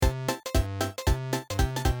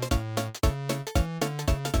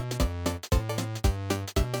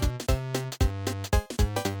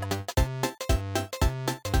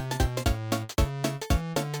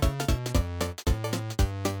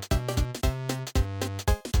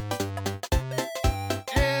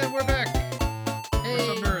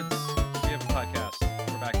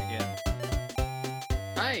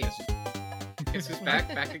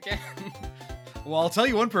back again. Well, I'll tell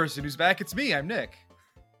you one person who's back. It's me. I'm Nick.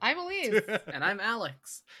 I'm Elise. And I'm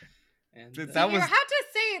Alex. And That So was- you have to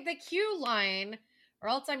say the cue line, or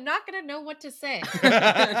else I'm not going to know what to say.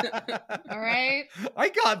 All right? I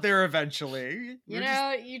got there eventually. You We're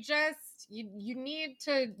know, you need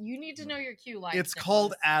to know your cue line. it's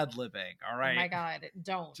called ad-libbing, all right? Oh my god,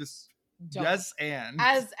 don't. Don't. Yes, and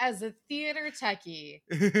As a theater techie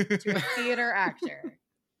to a theater actor,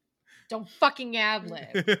 don't fucking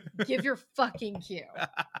ad-lib. Give your fucking cue.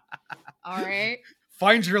 All right?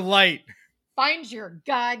 Find your light. Find your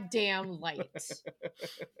goddamn light.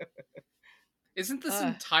 isn't this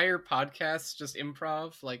entire podcast just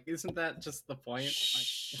improv? Like, isn't that just the point? Like,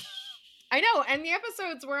 I know, and the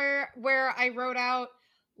episodes where I wrote out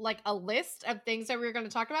like a list of things that we were going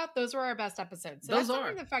to talk about, those were our best episodes. So Those that's are.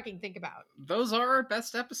 something to fucking think about. those are our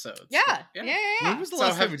best episodes. Yeah. When was the So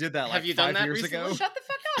last time have- we did that? Like have you done 5 that years recently? ago? Shut the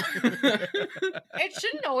fuck up. It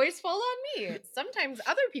shouldn't always fall on me. Sometimes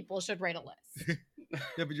other people should write a list.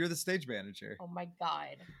 Yeah, but you're the stage manager. Oh my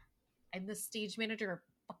god. I'm the stage manager of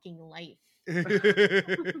fucking life.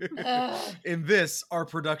 Ugh. In this, our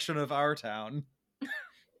production of Our Town. I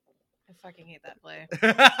fucking hate that play.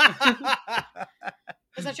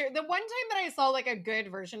 Is that true? The one time that I saw like a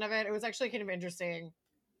good version of it, it was actually kind of interesting.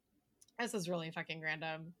 This is really fucking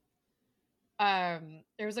random.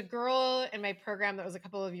 There was a girl in my program that was a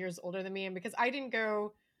couple of years older than me, and because I didn't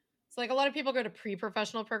go, so like a lot of people go to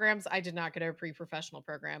pre-professional programs, I did not go to a pre-professional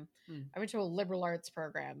program. I went to a liberal arts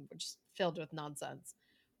program, which is filled with nonsense,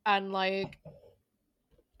 and like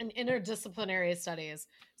an interdisciplinary studies.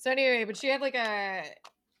 So anyway, but she had like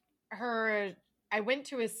I went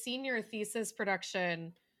to a senior thesis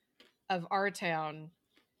production of Our Town,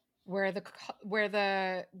 where the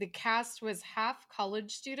cast was half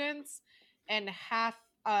college students and half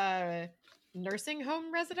nursing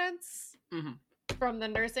home residents from the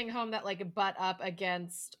nursing home that like butt up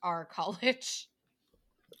against our college.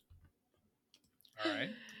 All right.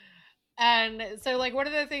 And so like one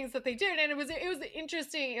of the things that they did, and it was an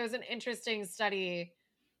interesting study,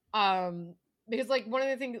 because like one of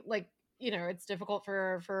the things, like, you know, it's difficult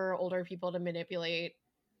for older people to manipulate,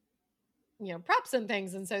 you know, props and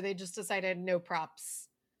things, and so they just decided no props,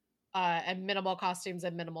 and minimal costumes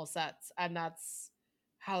and minimal sets, and that's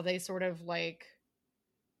how they sort of like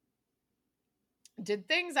did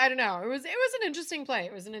things. I don't know. It was an interesting play.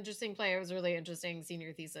 It was a really interesting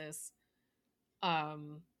senior thesis.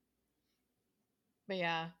 But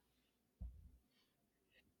yeah.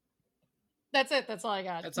 That's it. That's all I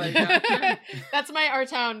got. That's all you got? That's my Our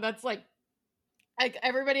Town. That's like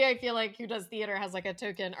everybody I feel like who does theater has like a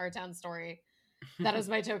token Our Town story. That is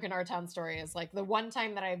my token Our Town story, is like the one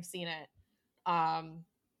time that I've seen it. The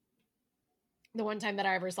one time that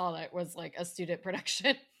I ever saw it was like a student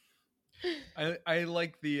production. I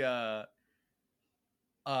like the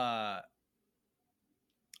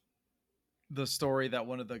story that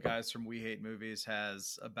one of the guys from We Hate Movies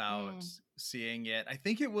has about seeing it. I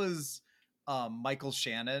think it was Michael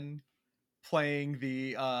Shannon playing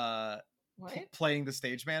the playing the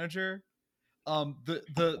stage manager.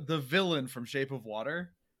 The villain from Shape of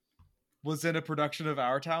Water was in a production of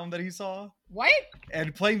Our Town that he saw. What?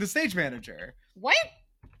 And playing the stage manager. What?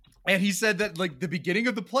 And he said that like the beginning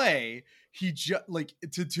of the play, he like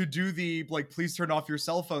to do the like please turn off your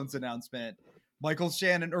cell phones announcement. Michael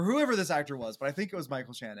Shannon, or whoever this actor was, but I think it was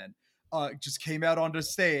Michael Shannon, just came out onto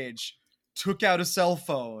stage, took out a cell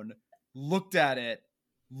phone, looked at it,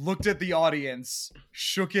 looked at the audience,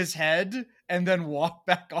 shook his head, and then walked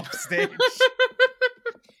back off stage.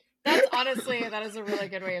 That's honestly, that is a really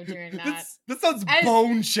good way of doing that. That sounds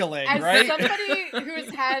bone chilling, as right? Somebody who's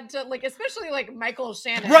had to, like, especially like Michael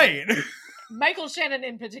Shannon. Right. Michael Shannon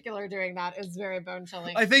in particular doing that is very bone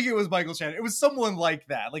chilling. I think it was Michael Shannon. It was someone like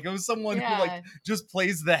that. Like it was someone who like just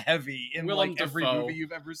plays the heavy in Willem like every Dafoe. movie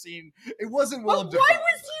you've ever seen. It wasn't But Willem why Dafoe.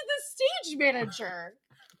 was he the stage manager?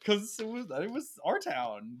 Because it was Our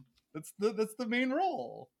Town. That's the main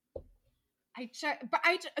role. Who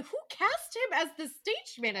cast him as the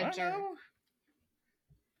stage manager?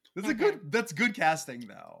 I don't know. That's good casting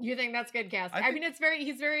though. You think that's good casting? I mean,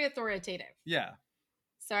 he's very authoritative. Yeah.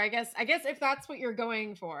 So I guess if that's what you're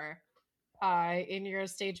going for, in your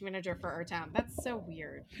stage manager for Our Town, that's so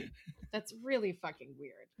weird. That's really fucking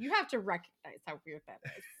weird. You have to recognize how weird that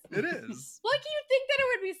is. It is. Like, you'd think that it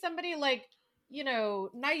would be somebody like, you know,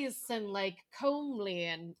 nice and like comely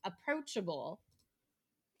and approachable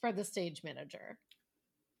for the stage manager.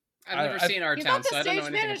 I've never seen Our He's Town, not the so I don't know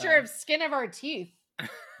stage anything manager about of Skin of Our Teeth.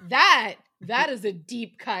 That is a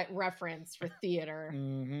deep cut reference for theater.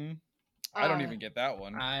 Mm-hmm. I don't even get that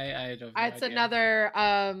one. I don't know. It's another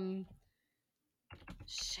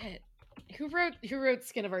Shit. Who wrote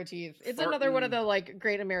Skin of Our Teeth? It's another one of the like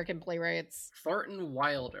great American playwrights. Thornton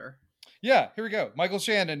Wilder. Yeah, here we go. Michael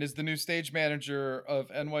Shannon is the new stage manager of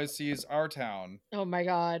NYC's Our Town. Oh my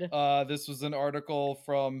god. This was an article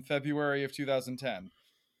from February of 2010.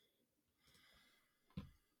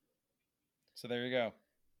 So there you go.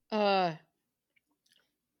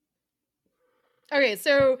 Okay,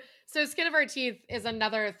 so Skin of Our Teeth is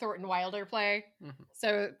another Thornton Wilder play. Mm-hmm.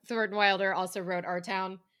 So Thornton Wilder also wrote Our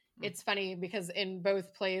Town. It's funny because in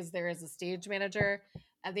both plays there is a stage manager,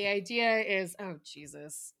 and the idea is, oh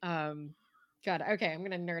Jesus, God, okay, I'm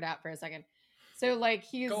gonna nerd out for a second. So like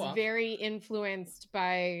he's very influenced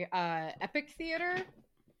by epic theater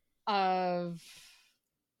of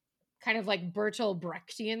kind of like Bertolt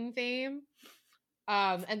Brechtian fame.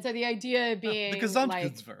 And so the idea being the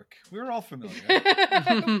Gesamtkunstwerk. We're all familiar.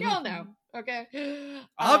 We all know, okay?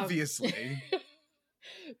 Obviously.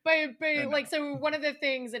 But like, so one of the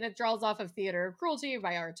things, and it draws off of Theater of Cruelty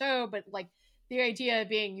by Artaud, but like the idea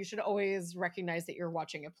being you should always recognize that you're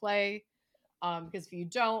watching a play. Because if you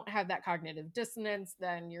don't have that cognitive dissonance,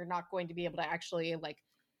 then you're not going to be able to actually like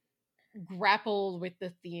grapple with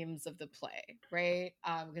the themes of the play, right?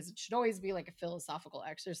 Because it should always be like a philosophical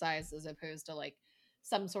exercise as opposed to like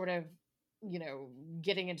some sort of, you know,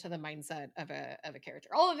 getting into the mindset of a character.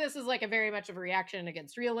 All of this is like a very much of a reaction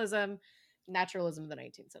against realism, naturalism of the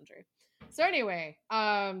 19th century. So anyway,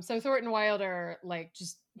 so Thornton Wilder like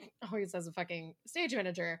just always has a fucking stage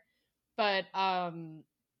manager, but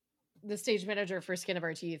the stage manager for Skin of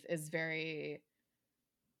Our Teeth is very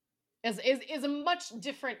is a much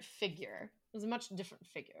different figure. Is a much different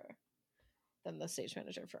figure than the stage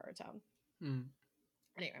manager for Our Town.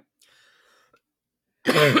 Anyway.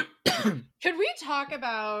 Could we talk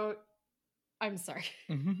about I'm sorry.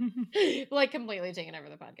 Like completely taking over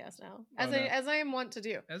the podcast now. As I am wont to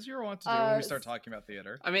do. As you're wont to do when we start talking about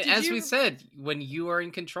theater. I mean, we said, when you are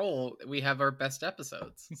in control, we have our best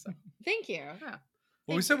episodes. So. Thank you. Yeah.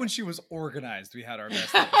 Well, we said when she was organized, we had our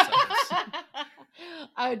best episodes.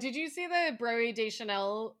 Did you see the Broe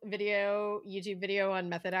Deschanel YouTube video on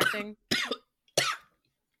method acting?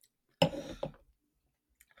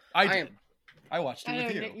 I did. I watched it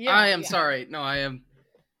with you. Yeah, I am sorry. No, I am.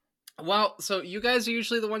 Well, so you guys are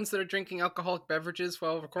usually the ones that are drinking alcoholic beverages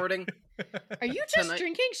while recording. Are you just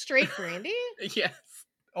drinking straight brandy? Yes.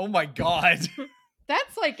 Oh my god.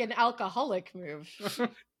 That's like an alcoholic move.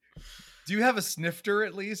 Do you have a snifter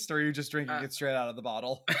at least, or are you just drinking it straight out of the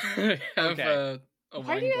bottle? Okay.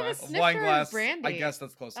 Why do you have a snifter of brandy? I guess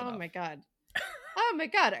that's close enough. Oh my god. Oh my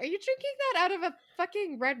god. Are you drinking that out of a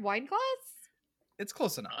fucking red wine glass? It's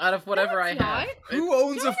close enough. Out of whatever I have. Who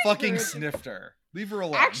owns a fucking snifter? Leave her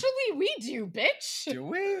alone. Actually, we do, bitch. Do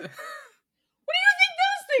we? What do you think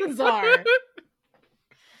those things are?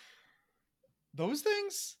 Those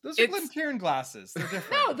things? Those are Glencairn glasses. They're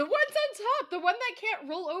different. No, the ones on top. The one that can't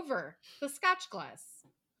roll over. The Scotch glass.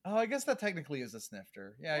 Oh, I guess that technically is a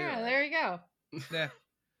snifter. Yeah, you're right. There you go. Yeah.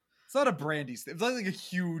 It's not a brandy snifter. It's not like a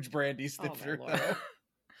huge brandy snifter,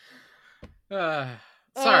 though.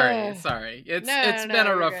 Sorry. It's been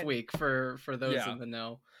a rough week for those in the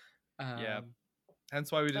know. Yeah. Hence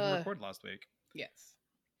why we didn't record last week. Yes.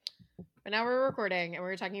 But now we're recording and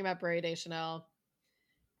we're talking about Broe Deschanel.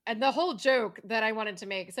 And the whole joke that I wanted to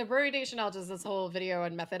make. So Broe Deschanel does this whole video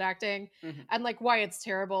on method acting and like why it's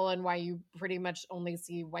terrible and why you pretty much only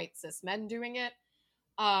see white cis men doing it.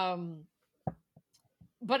 But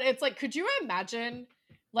it's like, could you imagine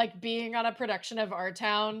like being on a production of Our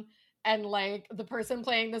Town and like the person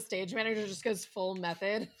playing the stage manager just goes full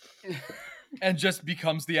method? And just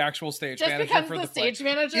becomes the actual stage manager for the play. Just becomes the stage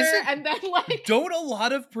manager, and then like... Don't a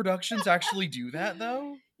lot of productions actually do that,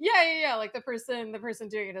 though? Yeah. Like the person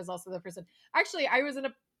doing it is also the person. Actually, I was in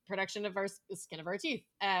a production of Skin of Our Teeth,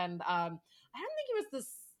 and I don't think he was the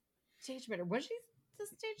stage manager. Was he the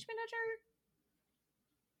stage manager?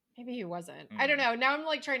 Maybe he wasn't. I don't know. Now I'm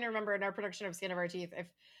like trying to remember in our production of Skin of Our Teeth if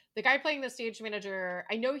the guy playing the stage manager.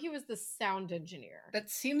 I know he was the sound engineer. That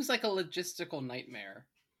seems like a logistical nightmare.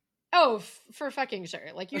 Oh, for fucking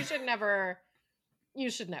sure. Like, you should never,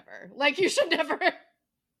 like,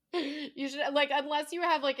 unless you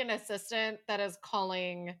have, like, an assistant that is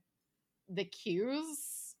calling the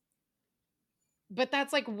cues. But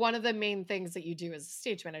that's, like, one of the main things that you do as a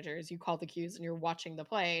stage manager is you call the cues and you're watching the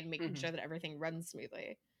play and making sure that everything runs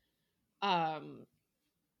smoothly. So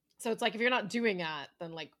it's like, if you're not doing that,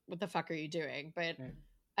 then, like, what the fuck are you doing? But...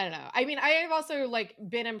 I don't know. I mean, I have also like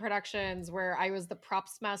been in productions where I was the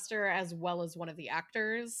props master as well as one of the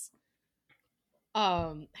actors.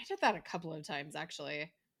 I did that a couple of times actually.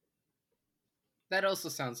 That also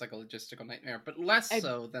sounds like a logistical nightmare, but less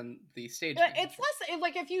so than the stage It's manager. less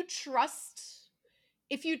like if you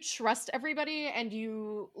trust everybody and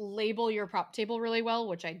you label your prop table really well,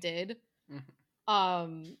 which I did,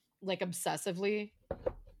 like obsessively.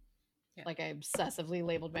 Yeah. Like I obsessively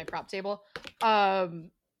labeled my prop table.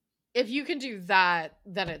 If you can do that,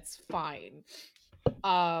 then it's fine.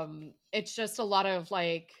 It's just a lot of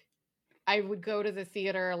like, I would go to the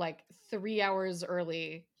theater like 3 hours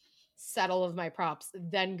early, set all of my props,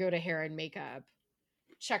 then go to hair and makeup,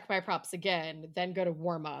 check my props again, then go to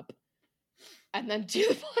warm up, and then do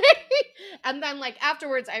the play. And then like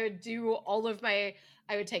afterwards, I would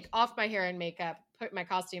take off my hair and makeup, put my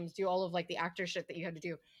costumes, do all of like the actor shit that you had to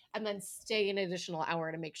do, and then stay an additional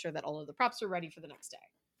hour to make sure that all of the props are ready for the next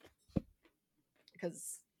day.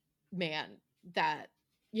 Because, man,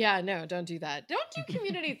 don't do that. Don't do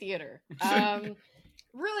community theater.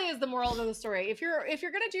 Really is the moral of the story. If you're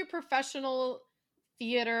gonna do professional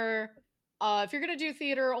theater, if you're gonna do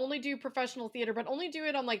theater, only do professional theater, but only do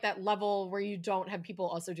it on like that level where you don't have people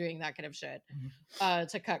also doing that kind of shit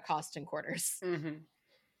to cut cost and quarters. Mm-hmm.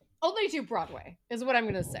 Only do Broadway is what I'm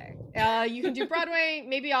gonna say. You can do Broadway,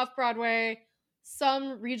 maybe off Broadway,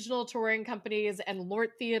 some regional touring companies and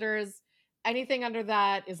Lort theaters. Anything under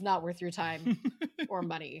that is not worth your time or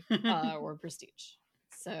money or prestige.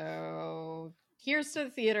 So here's to the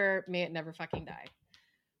theater. May it never fucking die.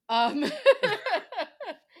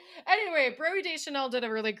 Anyway, Broey Deschanel did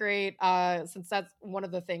a really great, since that's one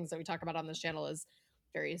of the things that we talk about on this channel is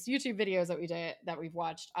various YouTube videos that we've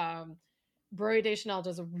watched. Broey Deschanel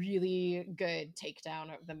does a really good takedown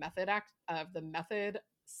of the method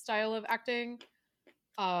style of acting.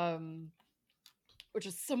 Which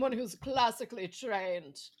is someone who's classically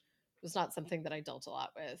trained. Was not something that I dealt a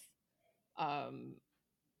lot with.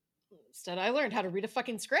 Instead, I learned how to read a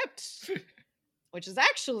fucking script, which is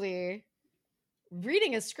actually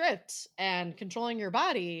reading a script and controlling your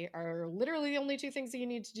body are literally the only two things that you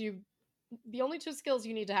need to do. The only two skills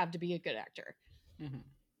you need to have to be a good actor. Mm-hmm.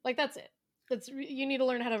 Like that's it. You need to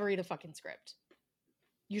learn how to read a fucking script.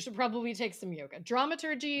 You should probably take some yoga.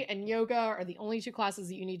 Dramaturgy and yoga are the only two classes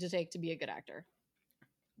that you need to take to be a good actor.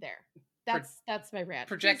 There. That's my rant.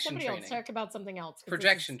 Projection Somebody training. else talk about something else.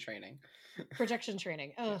 Projection training. Projection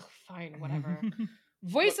training. Ugh, fine, whatever.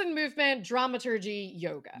 Voice and movement, dramaturgy,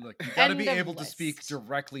 yoga. Look, you gotta End be of able to list. speak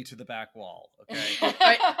directly to the back wall, okay?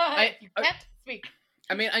 You can't speak.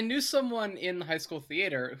 I mean, I knew someone in high school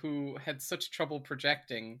theater who had such trouble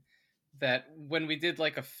projecting that when we did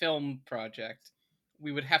like a film project,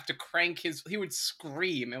 we would have to he would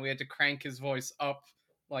scream and we had to crank his voice up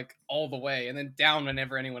like all the way and then down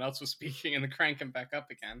whenever anyone else was speaking and then crank him back up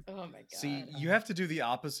again. Oh my god. See, you have to do the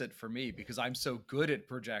opposite for me because I'm so good at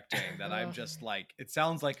projecting that I'm just like, it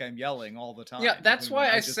sounds like I'm yelling all the time. Yeah, that's when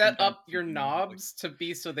why I just set think I'm up your speaking knobs to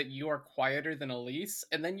be so that you are quieter than Elise,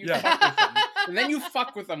 and then you Yeah. fuck with them. And then you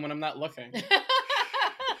fuck with them when I'm not looking.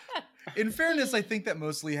 In fairness, I think that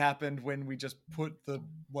mostly happened when we just put the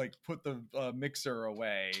mixer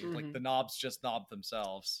away. Like Mhm. the knobs just knob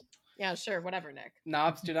themselves. Yeah, sure, whatever, Nick.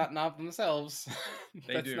 Knobs do not knob themselves.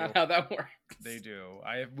 They That's do. not how that works. They do.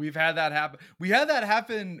 We've had that happen. We had that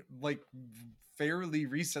happen like fairly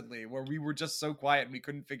recently where we were just so quiet and we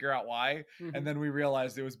couldn't figure out why. Mhm. And then we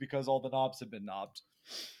realized it was because all the knobs had been knobbed.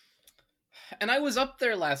 And I was up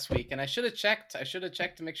there last week, and I should have checked. I should have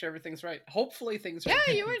checked to make sure everything's right. Hopefully, things are Yeah,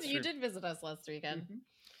 right. you It's you true. did visit us last weekend.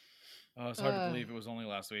 Mhm. It's hard to Uh. believe it was only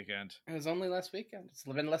last weekend. It was only last weekend. It's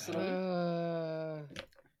been less than a week.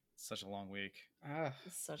 Such a long week. Ah.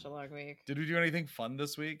 It's such a long week. Did we do anything fun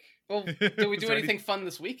this week? Well, did we Was do there anything fun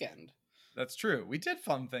this weekend? That's true. We did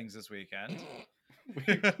fun things this weekend.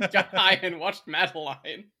 We got high and watched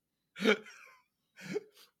Madeline.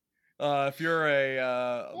 If you're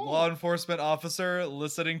a law enforcement officer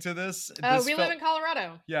listening to this, We live in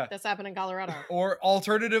Colorado. Yeah. This happened in Colorado. Or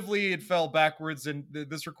alternatively, it fell backwards, and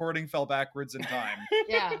this recording fell backwards in time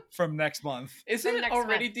Yeah. from next month. Isn't it next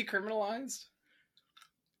already decriminalized?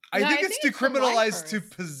 I No, think I it's think it's from decriminalized to lifers.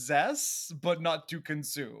 possess, but not to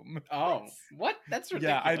consume. Oh, what? That's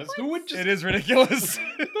Yeah, ridiculous. Who would just? It is ridiculous.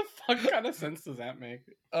 the fuck kind of sense does that make?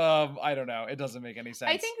 I don't know. It doesn't make any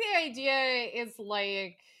sense. I think the idea is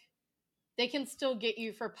like they can still get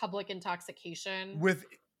you for public intoxication, with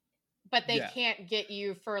but they yeah. can't get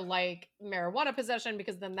you for like marijuana possession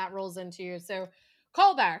because then that rolls into so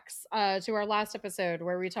callbacks to our last episode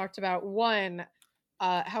where we talked about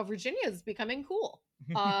how Virginia is becoming cool.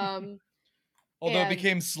 although it and-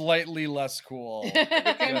 became slightly less cool. It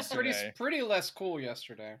became Yesterday. pretty less cool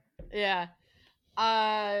yesterday. Yeah.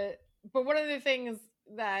 But one of the things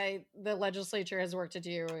that the legislature has worked to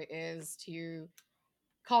do is to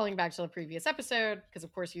calling back to the previous episode, because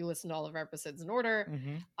of course you listen to all of our episodes in order.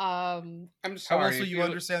 I'm How sorry. else will you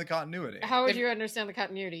understand the continuity? How would If- you understand the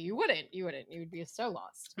continuity? You wouldn't. You would be so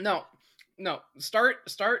lost. No. Start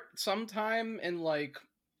sometime in like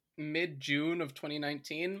mid-June of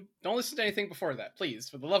 2019. Don't listen to anything before that, please,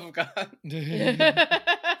 for the love of God.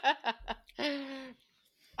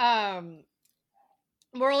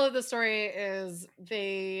 Moral of the story is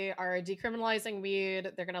they are decriminalizing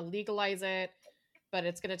weed. They're going to legalize it, but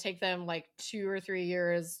it's going to take them like 2 or 3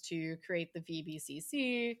 years to create the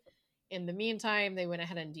VBCC. In the meantime, they went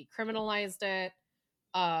ahead and decriminalized it,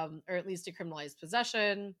 or at least decriminalized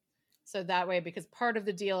possession. So that way, because part of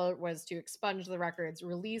the deal was to expunge the records,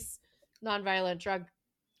 release nonviolent drug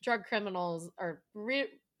criminals, or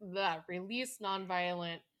release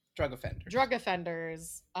nonviolent Drug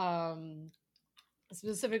offenders.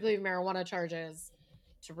 Specifically marijuana charges,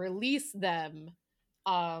 to release them,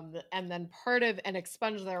 and then and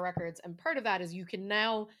expunge their records. And part of that is you can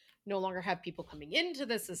now no longer have people coming into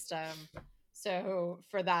the system. So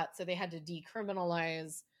for that, so they had to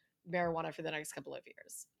decriminalize marijuana for the next couple of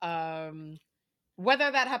years.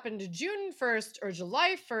 Whether that happened June 1st or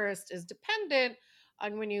July 1st is dependent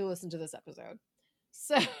on when you listen to this episode.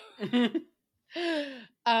 So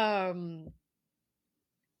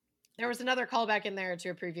there was another callback in there to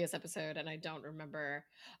a previous episode, and I don't remember.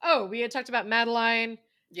 Oh, we had talked about Madeline.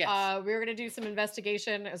 Yes. We were going to do some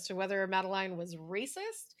investigation as to whether Madeline was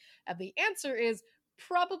racist. And the answer is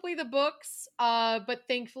probably the books, but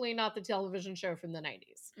thankfully not the television show from the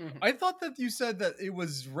 90s. Mhm. I thought that you said that it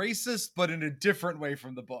was racist, but in a different way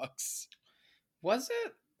from the books. Was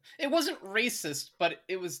it? It wasn't racist, but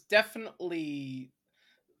it was definitely...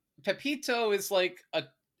 Pepito is like a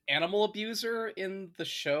animal abuser in the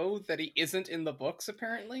show that he isn't in the books,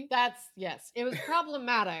 apparently. Yes, it was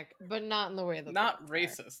problematic, but not in the way that Not the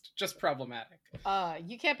books racist, just problematic. are.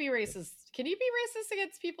 You can't be racist. Can you be racist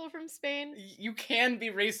against people from Spain? You can be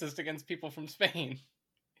racist against people from Spain.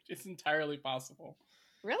 It's entirely possible.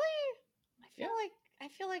 Really? I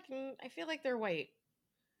feel like they're white.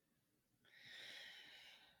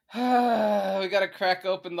 We gotta crack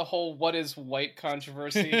open the whole "what is white"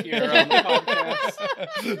 controversy here on the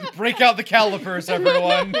podcast. Break out the calipers,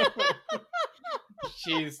 everyone.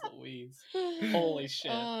 Jeez Louise. Holy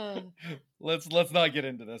shit. Let's not get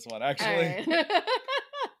into this one, actually. All right.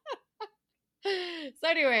 So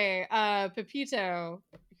anyway, Pepito,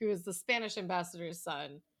 who is the Spanish ambassador's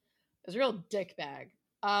son, is a real dickbag.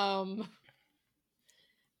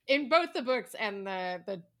 In both the books and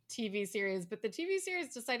the TV series, but the TV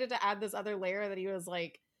series decided to add this other layer that he was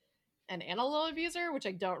like an animal abuser, which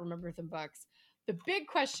I don't remember from books. The big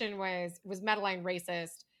question was Madeline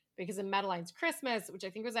racist? Because in Madeline's Christmas, which I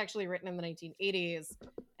think was actually written in the 1980s,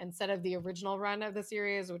 instead of the original run of the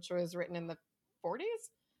series, which was written in the 40s.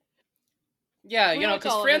 Yeah, We you know, don't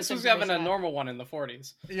call because this France was having a information out. normal one in the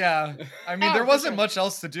 40s. Yeah. I mean, Oh, there for wasn't sure. much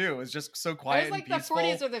else to do. It was just so It quiet was like and peaceful. the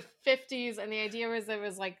 40s or the 50s, and the idea was it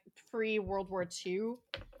was like pre-World War II.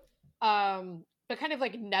 But kind of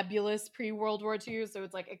like nebulous pre-World War II. So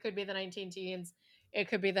it's like it could be the 19-teens, it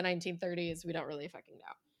could be the 1930s. We don't really fucking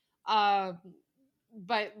know.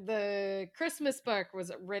 But the Christmas book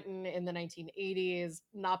was written in the 1980s,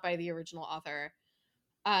 not by the original author,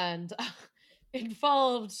 and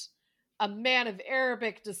involved a man of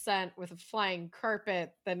Arabic descent with a flying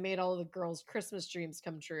carpet that made all the girls' Christmas dreams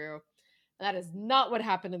come true. And that is not what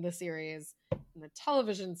happened in the series. In the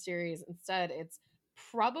television series, instead, it's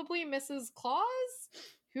probably Mrs. Claus,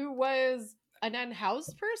 who was an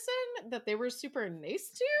unhoused person that they were super nice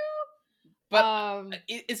to. But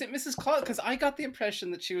is it Mrs. Claus? Because I got the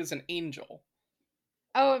impression that she was an angel,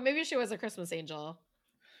 Oh, maybe she was a Christmas angel.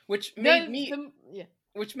 which The- made me yeah.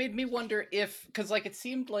 which made me wonder if, because like it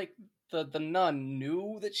seemed like the nun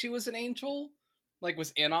knew that she was an angel, like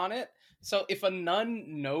was in on it. So if a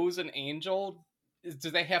nun knows an angel,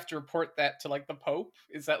 do they have to report that to like the Pope?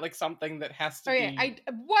 Is that like something that has to Okay, be?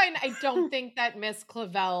 I don't think that Miss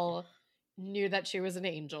Clavel knew that she was an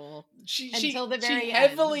angel. until the very she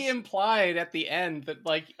heavily end. implied at the end that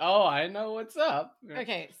like, oh, I know what's up.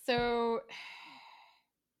 Okay, so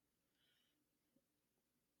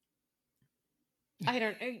I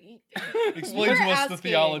don't Explain You're to us the asking-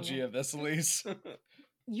 theology of this, Elise.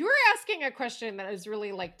 You were asking a question that is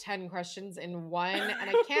really like 10 questions in one, and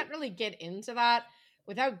I can't really get into that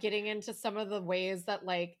without getting into some of the ways that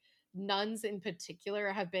like nuns in particular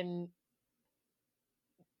have been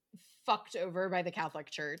fucked over by the Catholic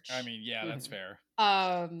Church. I mean, yeah, that's Mhm. fair.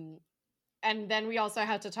 And then we also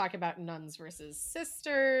had to talk about nuns versus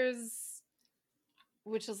sisters,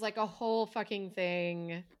 which is like a whole fucking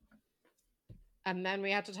thing. And then we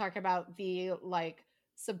had to talk about the like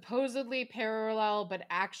supposedly parallel, but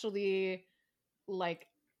actually, like,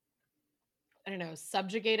 I don't know,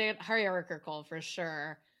 subjugated, hierarchical for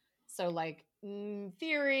sure. So, like, in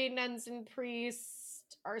theory, nuns and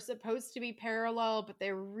priests are supposed to be parallel, but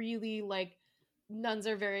they're really like, nuns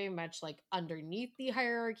are very much like underneath the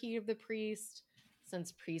hierarchy of the priest,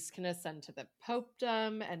 since priests can ascend to the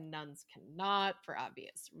popedom and nuns cannot for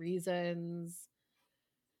obvious reasons.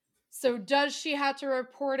 So, does she have to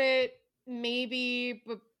report it? Maybe,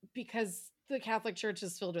 but because the Catholic Church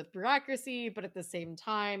is filled with bureaucracy, but at the same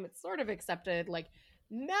time, it's sort of accepted. Like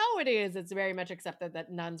nowadays, it's very much accepted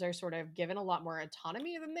that nuns are sort of given a lot more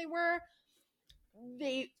autonomy than they were.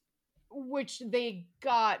 Which they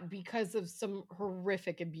got because of some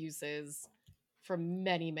horrific abuses from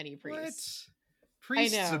many, many priests. What?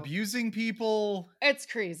 Priests abusing people? It's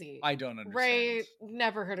crazy. I don't understand. Right?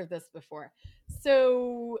 Never heard of this before.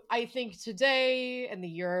 So I think today, in the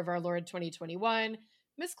year of our Lord 2021,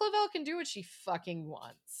 Miss Clavel can do what she fucking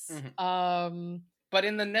wants. Mm-hmm. But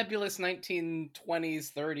in the nebulous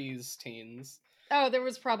 1920s, 30s teens, oh, there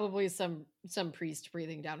was probably some priest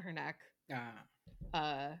breathing down her neck.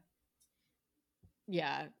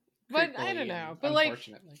 Yeah, but I don't know. But like,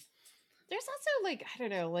 there's also like, I don't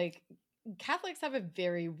know, like Catholics have a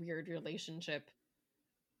very weird relationship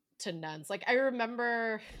to nuns. Like I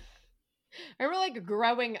remember like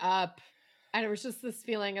growing up, and it was just this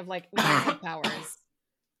feeling of like nuns have powers.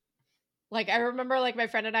 Like I remember like my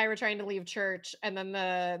friend and I were trying to leave church, and then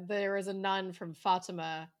there was a nun from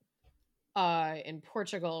Fatima in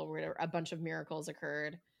Portugal where a bunch of miracles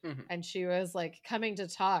occurred. Mm-hmm. And she was like coming to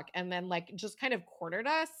talk, and then like just kind of cornered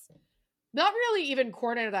us. Not really even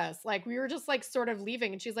cornered us. Like we were just like sort of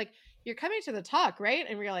leaving, and she's like, "You're coming to the talk, right?"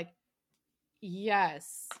 And we were like,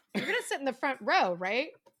 "Yes." "You're gonna sit in the front row, right?"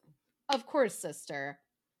 "Of course, sister."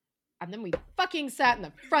 And then we fucking sat in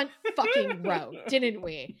the front fucking row, didn't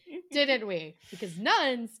we? Didn't we? Because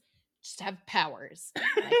nuns just have powers.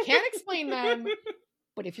 I can't explain them.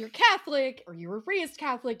 But if you're Catholic or you were raised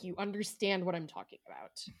Catholic, you understand what I'm talking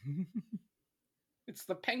about. It's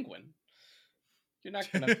the penguin. You're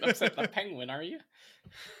not going to upset the penguin, are you?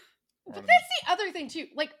 But that's the other thing, too.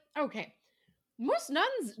 Like, okay, most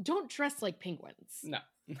nuns don't dress like penguins. No.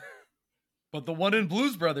 But the one in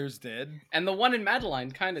Blues Brothers did. And the one in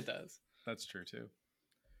Madeline kind of does. That's true, too.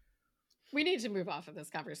 We need to move off of this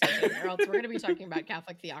conversation, or else we're going to be talking about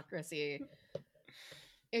Catholic theocracy.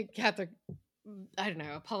 Catholic... I don't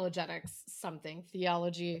know, apologetics, something,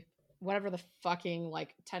 theology, whatever the fucking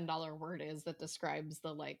like $10 word is that describes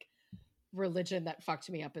the like religion that fucked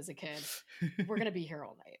me up as a kid. We're gonna be here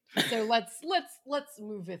all night. So let's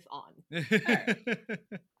move it on. All right.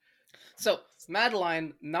 So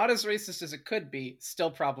Madeline, not as racist as it could be,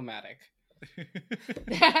 still problematic. Good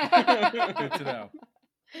to know.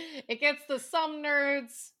 It gets to some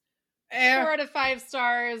nerds 4 out of 5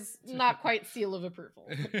 stars, not quite seal of approval.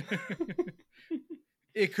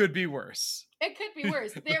 It could be worse. It could be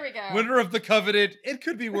worse. There we go. Winner of the coveted "It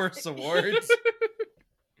Could Be Worse" awards.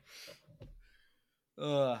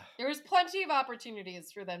 There was plenty of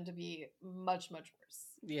opportunities for them to be much, much worse.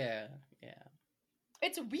 Yeah.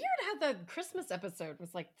 It's weird how the Christmas episode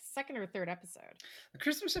was like the second or third episode. The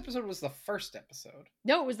Christmas episode was the first episode.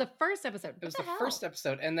 No, it was the first episode. It was the first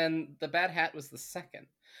episode, and then the Bad Hat was the second.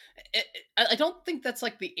 I don't think that's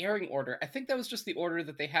like the airing order. I think that was just the order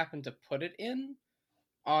that they happened to put it in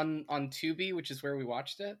on Tubi, which is where we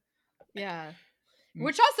watched it. Yeah.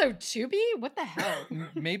 Which also Tubi? What the hell?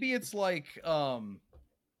 Maybe it's like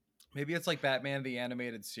Batman the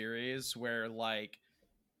Animated Series, where like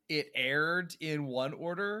it aired in one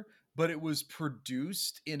order, but it was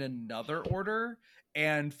produced in another order,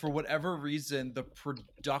 and for whatever reason the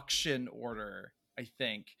production order, I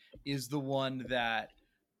think, is the one that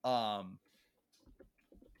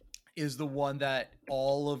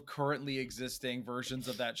all of currently existing versions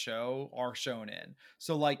of that show are shown in.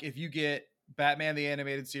 So like if you get Batman the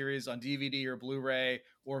Animated Series on DVD or Blu-ray,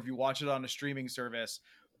 or if you watch it on a streaming service,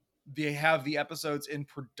 they have the episodes in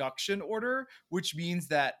production order, which means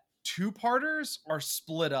that 2-parters are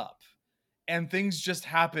split up and things just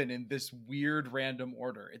happen in this weird random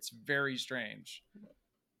order. It's very strange.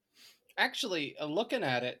 Actually, looking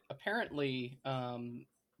at it, apparently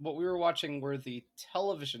what we were watching were the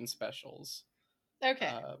television specials.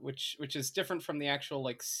 Okay. Which is different from the actual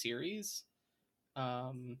like series.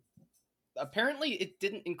 Apparently it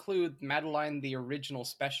didn't include Madeline the original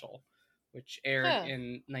special, which aired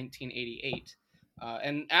in 1988.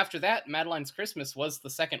 And after that, Madeline's Christmas was the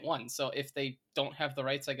second one. So if they don't have the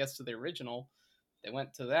rights, I guess, to the original, they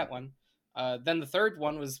went to that one. Then the third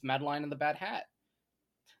one was Madeline and the Bad Hat.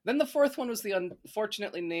 Then the fourth one was the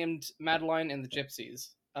unfortunately named Madeline and the Gypsies.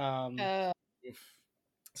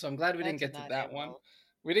 So I'm glad we didn't get to that one.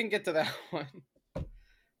 We didn't get to that one.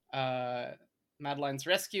 Madeline's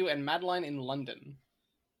Rescue and Madeline in London.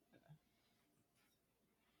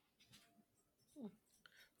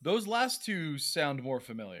 Those last two sound more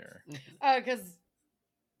familiar. Because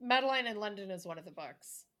Madeline in London is one of the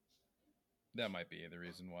books. That might be the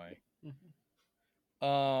reason why.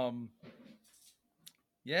 Mm-hmm.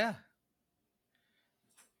 Yeah.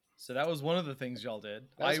 So that was one of the things y'all did.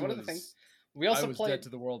 That was one of the things. We also was played dead to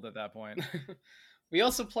the world at that point. We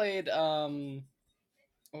also played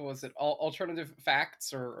what was it? Alternative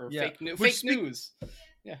facts or Yeah. fake news? Which Fake news.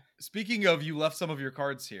 Yeah. Speaking of, you left some of your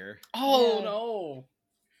cards here. Oh Yeah. no.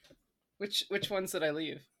 Which ones did I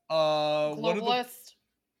leave? One of Globalist.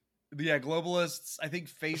 Globalists. I think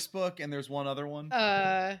Facebook, and there's one other one.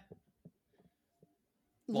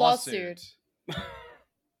 Lawsuit.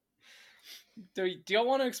 Do y'all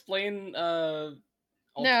want to explain No.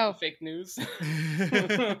 fake news?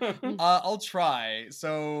 I'll try.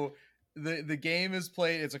 So the game is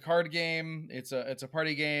played. It's a card game. It's a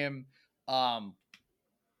party game. And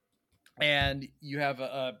you have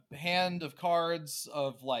a hand of cards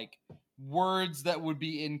of like words that would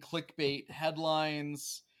be in clickbait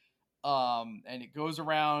headlines. And it goes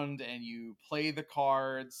around and you play the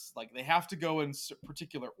cards. Like they have to go in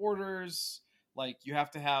particular orders. Like you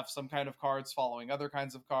have to have some kind of cards following other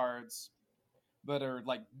kinds of cards that are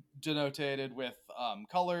like denoted with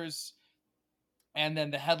colors. And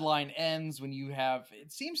then the headline ends when you have,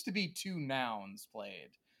 it seems to be 2 nouns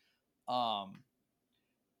played.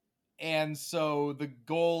 And so the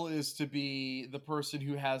goal is to be the person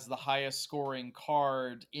who has the highest scoring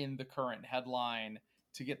card in the current headline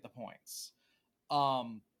to get the points.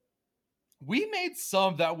 We made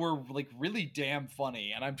some that were like really damn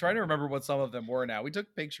funny, and I'm trying to remember what some of them were now. We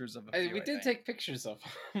took pictures of them. We did take pictures of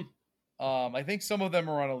them. I think some of them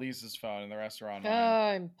are on Elise's phone and the rest are on mine.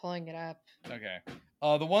 I'm pulling it up. Okay.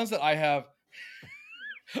 The ones that I have,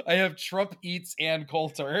 I have Trump eats Ann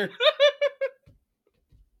Coulter.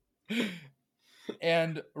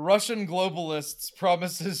 And Russian globalists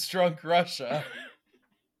promises drunk Russia.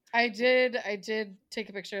 I did take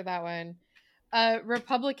a picture of that one.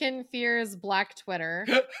 Republican fears Black Twitter.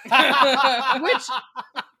 Which,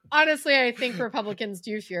 honestly, I think Republicans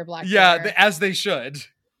do fear Black Twitter. Yeah, as they should.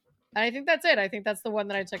 And I think that's it. I think that's the one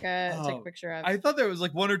that I took a picture of. I thought there was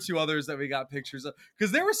like 1 or 2 others that we got pictures of.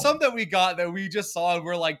 Because there were some that we got that we just saw and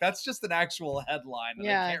we're like, that's just an actual headline. And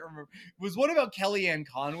Yeah. I can't remember. It was one about Kellyanne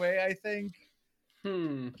Conway, I think.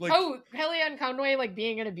 Like, Kellyanne Conway like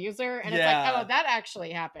being an abuser, and it's Yeah. like, oh, that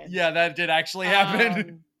actually happened. yeah, that did actually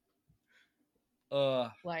happen.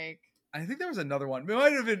 Like, I think there was another one.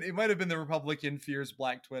 It might have been the Republican fears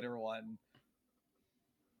Black Twitter one.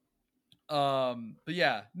 But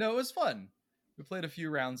yeah, no, it was fun. We played a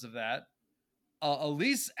few rounds of that.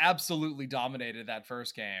 Elise absolutely dominated that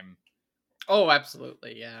first game. Oh,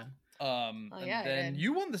 absolutely, yeah. And yeah, I then did.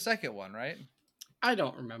 you won the second one, right? I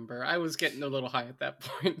don't remember. I was getting a little high at that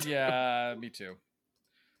point. Yeah, me too.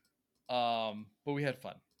 But we had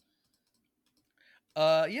fun.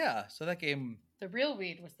 Yeah, so that game. the real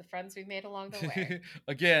weed was the friends we made along the way.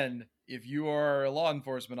 Again, if you are a law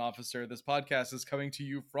enforcement officer, this podcast is coming to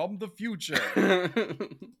you from the future.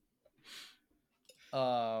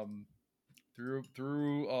 Through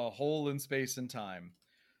a hole in space and time.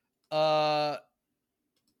 Yeah,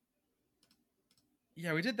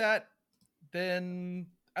 we did that. Then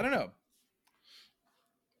I don't know.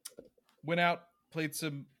 Went out, played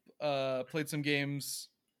some games,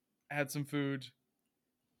 had some food,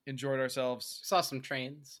 enjoyed ourselves. Saw some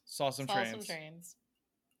trains. Saw some trains.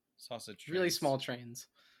 Sausage trains. Really small trains.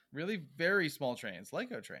 Really very small trains.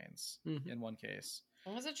 Lego trains in one case.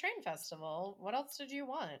 It was a train festival. What else did you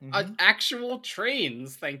want? Actual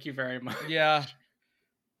trains. Thank you very much. Yeah.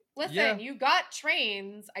 Listen, Yeah. you got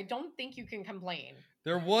trains. I don't think you can complain.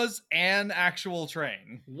 There was an actual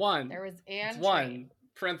train. One. There was an one. train.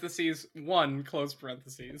 Parentheses. One. Close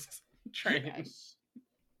parentheses. Train. Yes.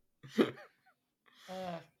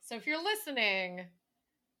 So if you're listening,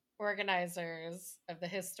 organizers of the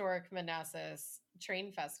historic Manassas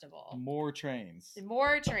Train Festival, More trains.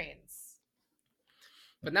 more trains.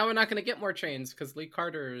 But now we're not going to get more trains because Lee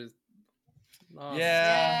Carter is lost.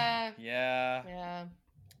 Yeah. Yeah.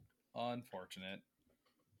 Unfortunate.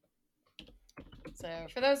 So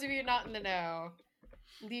for those of you not in the know,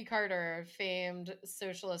 Lee Carter, famed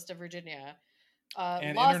socialist of Virginia,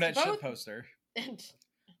 And lost internet both shit poster. and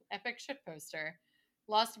epic shit poster,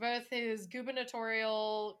 lost both his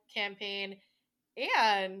gubernatorial campaign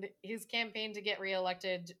and his campaign to get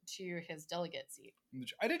reelected to his delegate seat.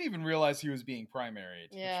 Which I didn't even realize he was being primaried.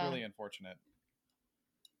 Yeah. It's really unfortunate.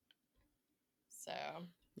 So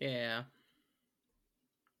Yeah.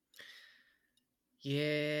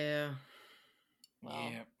 Yeah. well,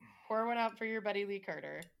 Yeah. pour one out for your buddy Lee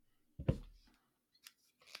Carter.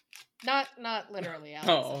 Not literally, Alex.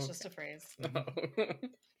 Oh, It's okay. just a phrase.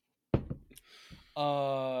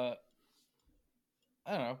 I don't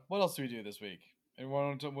know. What else do we do this week? And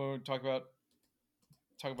want to talk about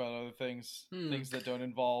other things, things that don't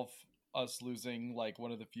involve us losing like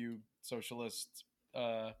one of the few socialist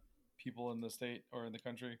people in the state or in the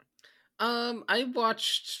country. I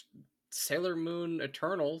watched Sailor Moon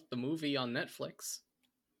Eternal, the movie on Netflix.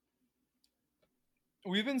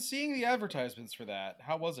 We've been seeing the advertisements for that.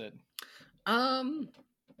 How was it?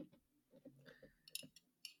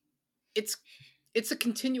 It's a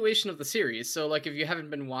continuation of the series. So like if you haven't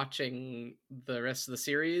been watching the rest of the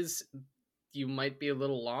series, you might be a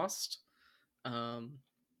little lost. I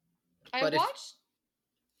But watched.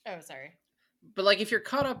 Oh, sorry. But like if you're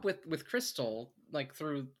caught up with Crystal, like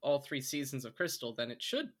through all 3 seasons of Crystal, then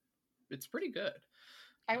it's pretty good.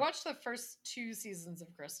 I watched the first 2 seasons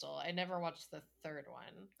of Crystal. I never watched the third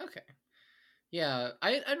one. Okay. Yeah,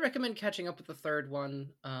 I'd recommend catching up with the third one.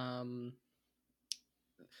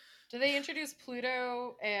 Do they introduce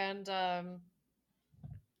Pluto and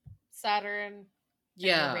Saturn?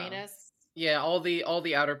 Yeah. And Uranus. Yeah, all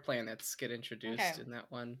the outer planets get introduced Okay. in that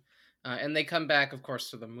one, and they come back, of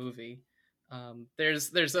course, to the movie.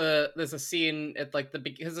 There's a scene at like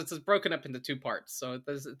because it's broken up into 2 parts. So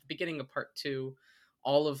there's at the beginning of part 2,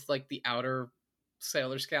 all of like the outer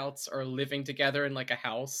Sailor Scouts are living together in like a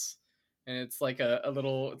house, and it's like a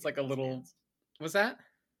little. What's that?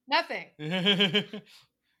 Nothing.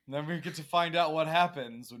 And then we get to find out what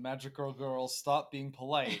happens when magical girls stop being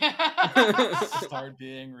polite, start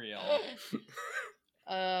being real.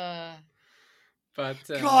 But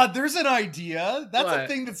God, there's an idea. That's a what?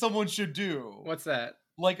 thing that someone should do. What's that?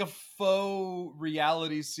 Like a faux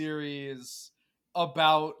reality series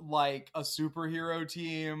about like a superhero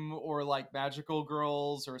team or like magical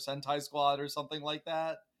girls or Sentai Squad or something like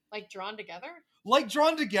that. Like drawn together? Like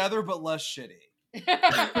drawn together but less shitty.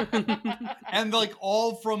 And like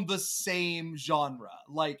all from the same genre.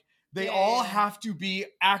 Like they all have to be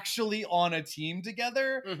actually on a team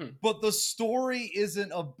together, but the story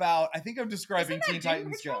isn't about. I think I'm describing Teen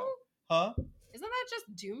Titans Go. Huh? Isn't that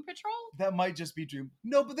just Doom Patrol? That might just be Doom.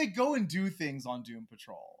 No, but they go and do things on Doom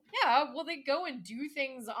Patrol. Yeah, well, they go and do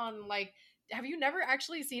things on like. Have you never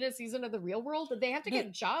actually seen a season of The Real World? They have to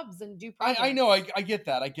get jobs and do projects. I know, I get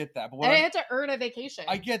that. But and they had to earn a vacation.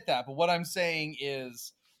 I get that, but what I'm saying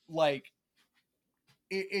is like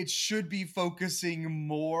it should be focusing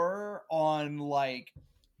more on like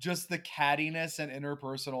just the cattiness and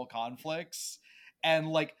interpersonal conflicts, and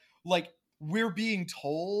like we're being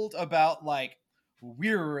told about like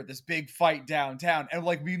we're at this big fight downtown, and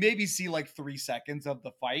like we maybe see like 3 seconds of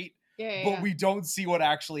the fight, but we don't see what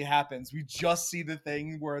actually happens. We just see the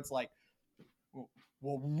thing where it's like,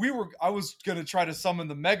 well, I was gonna try to summon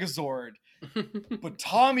the Megazord, but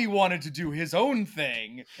Tommy wanted to do his own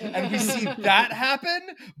thing, and we see that happen,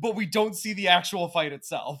 but we don't see the actual fight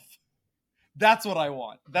itself. That's what I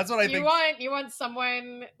want. That's what I think. You want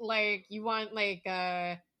someone like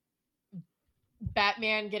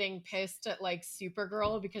Batman getting pissed at like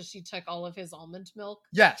Supergirl because she took all of his almond milk.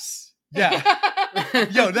 Yes. Yeah.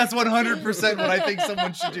 Yo, that's 100% what I think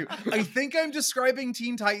someone should do. I think I'm describing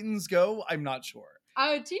Teen Titans Go. I'm not sure.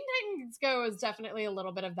 Teen Titans Go is definitely a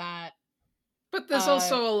little bit of that. But there's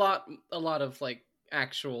also a lot of like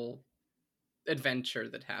actual adventure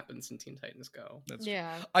that happens in Teen Titans Go.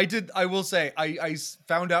 I will say I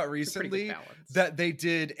found out recently that they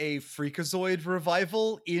did a Freakazoid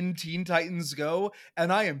revival in Teen Titans Go,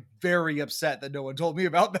 and I am very upset that no one told me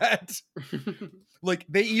about that. Like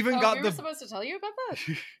they even got we were supposed to tell you about that.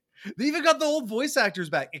 They even got the old voice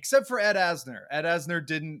actors back, except for Ed Asner. Ed Asner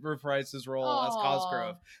didn't reprise his role as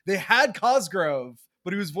Cosgrove. They had Cosgrove,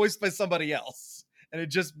 but he was voiced by somebody else. And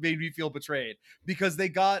it just made me feel betrayed because they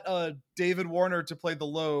got David Warner to play the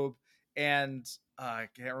Lobe, and I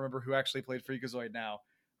can't remember who actually played Freakazoid now.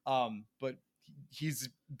 But he's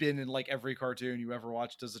been in like every cartoon you ever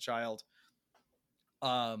watched as a child.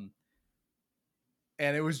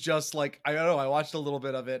 And it was just like, I don't know, I watched a little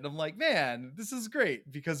bit of it and I'm like, man, this is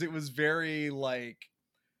great, because it was very much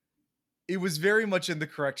in the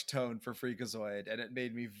correct tone for Freakazoid, and it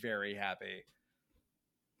made me very happy.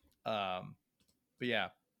 But yeah,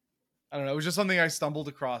 I don't know. It was just something I stumbled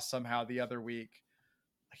across somehow the other week.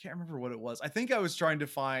 I can't remember what it was. I think I was trying to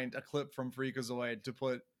find a clip from Freakazoid to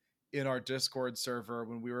put in our Discord server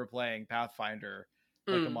when we were playing Pathfinder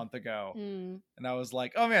like a month ago. And I was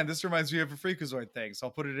like, oh man, this reminds me of a Freakazoid thing. So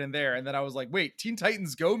I'll put it in there. And then I was like, wait, Teen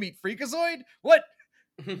Titans Go meet Freakazoid? What?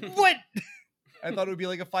 What? I thought it would be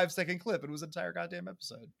like a 5-second clip. It was an entire goddamn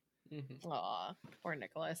episode. Aw, poor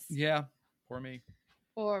Nicholas. Yeah, poor me.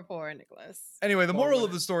 Poor Nicholas. Anyway, the moral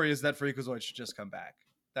of the story is that Freakazoid should just come back.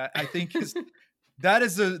 That I think is that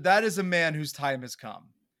is a man whose time has come.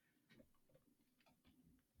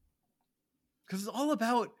 Because it's all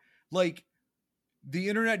about like the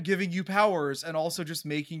internet giving you powers and also just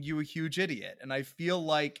making you a huge idiot. And I feel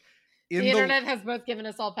like the internet has both given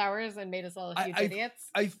us all powers and made us all huge idiots.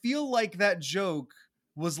 I feel like that joke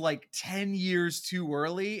was like 10 years too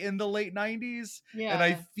early in the late 90s. Yeah. And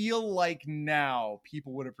I feel like now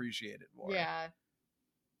people would appreciate it more. Yeah.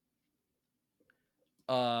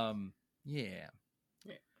 Yeah.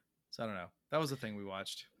 So I don't know. That was the thing we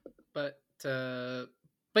watched. But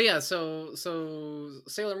yeah, so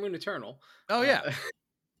Sailor Moon Eternal. Oh yeah.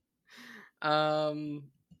 Yeah,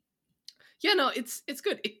 no, it's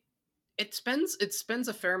good. It spends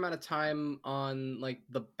a fair amount of time on like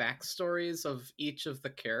the backstories of each of the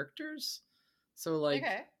characters. So like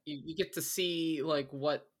you get to see like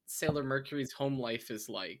what Sailor Mercury's home life is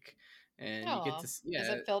like. And you get to is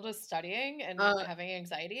it filled with studying and having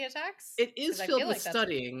anxiety attacks? It is filled with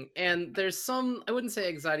studying, and there's some, I wouldn't say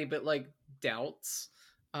anxiety, but like doubts.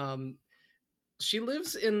 She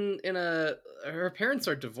lives in her parents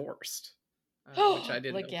are divorced, which I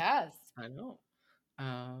didn't know. Yes, I know.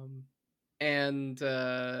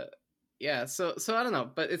 So I don't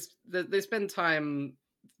know, but they spend time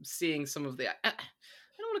seeing some of the I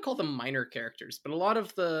don't want to call them minor characters, but a lot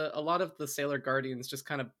of the Sailor Guardians just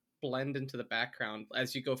kind of blend into the background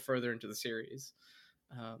as you go further into the series,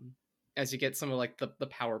 as you get some of like the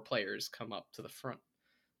power players come up to the front.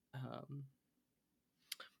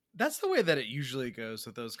 That's the way that it usually goes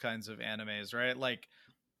with those kinds of animes, right? Like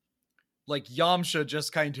Yamcha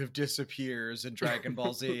just kind of disappears in Dragon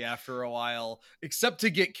Ball Z after a while, except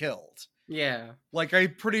to get killed. Yeah. Like,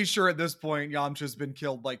 I'm pretty sure at this point Yamcha's been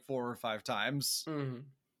killed like 4 or 5 times. Mm-hmm.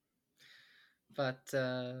 But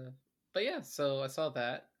yeah, so I saw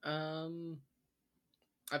that.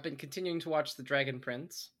 I've been continuing to watch The Dragon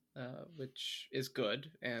Prince, which is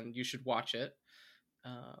good, and you should watch it.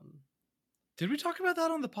 Did we talk about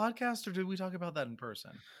that on the podcast, or did we talk about that in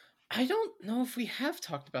person? I don't know if we have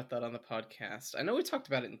talked about that on the podcast. I know we talked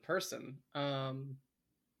about it in person.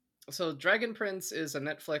 So Dragon Prince is a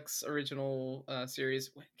Netflix original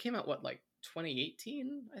series. It came out, like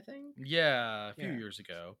 2018, I think? Yeah, a few years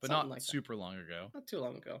ago, but something not like super long ago. Not too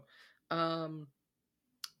long ago.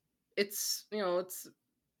 It's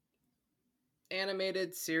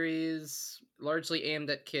animated series, largely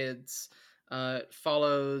aimed at kids. It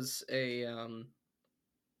follows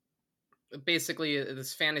basically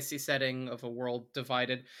this fantasy setting of a world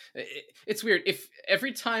divided. It's weird. If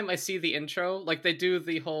every time I see the intro, like they do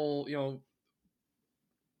the whole,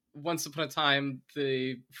 once upon a time,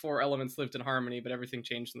 the 4 elements lived in harmony, but everything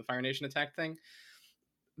changed in the Fire Nation attack thing.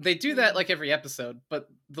 They do that like every episode, but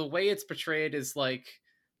the way it's portrayed is like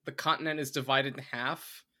the continent is divided in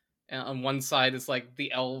half. And on one side is like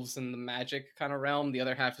the elves and the magic kind of realm. The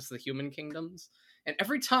other half is the human kingdoms. And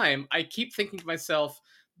every time I keep thinking to myself,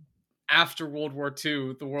 after World War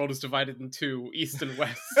II, the world is divided in 2, East and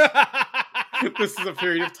West. This is a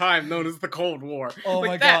period of time known as the Cold War. Oh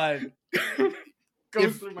like my God.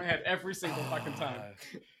 Goes through my head every single fucking time.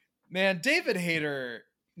 Man, David Hayter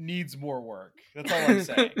needs more work. That's all I'm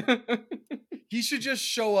saying. He should just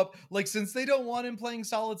show up. Like, since they don't want him playing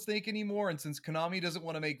Solid Snake anymore, and since Konami doesn't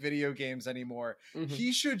want to make video games anymore,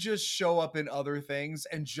 he should just show up in other things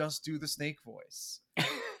and just do the Snake voice.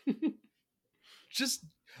 Just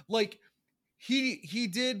like he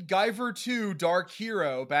did Guyver 2 Dark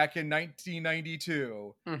Hero back in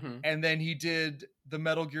 1992, and then he did the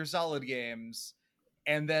Metal Gear Solid games,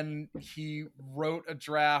 and then he wrote a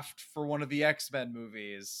draft for one of the X-Men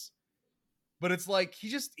movies. But it's like he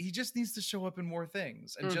just needs to show up in more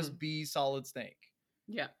things and just be Solid Snake.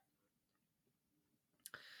 Yeah.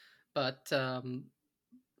 But yeah,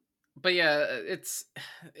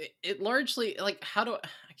 it largely like I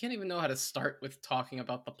can't even know how to start with talking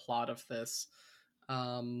about the plot of this.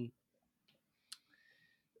 The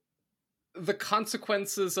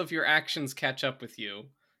consequences of your actions catch up with you,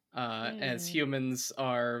 as humans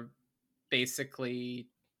are basically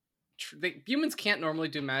humans can't normally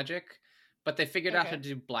do magic. But they figured out how to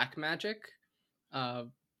do black magic,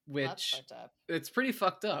 which it's pretty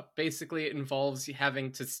fucked up. Basically, it involves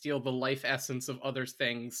having to steal the life essence of other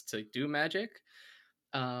things to do magic.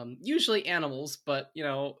 Usually animals, but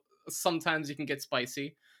sometimes you can get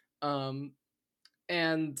spicy.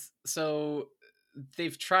 And so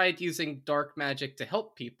they've tried using dark magic to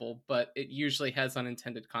help people, but it usually has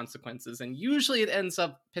unintended consequences, and usually it ends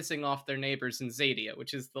up pissing off their neighbors in Zadia,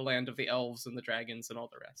 which is the land of the elves and the dragons and all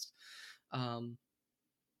the rest.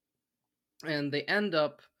 And they end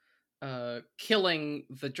up killing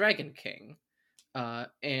the Dragon King,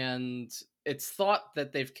 and it's thought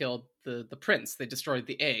that they've killed the prince. They destroyed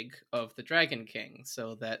the egg of the Dragon King,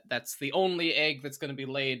 so that's the only egg that's going to be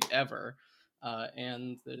laid ever.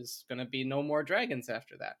 And there's going to be no more dragons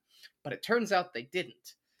after that. But it turns out they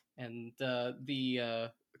didn't. And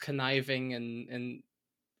the conniving and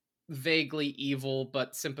vaguely evil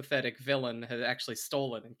but sympathetic villain had actually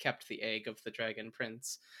stolen and kept the egg of the Dragon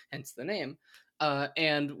Prince, hence the name.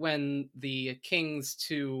 And when the king's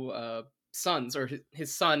two sons, or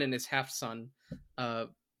his son and his half-son,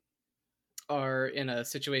 are in a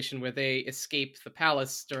situation where they escape the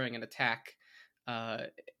palace during an attack,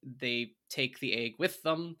 they take the egg with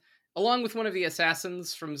them, along with one of the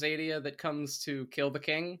assassins from Zadia that comes to kill the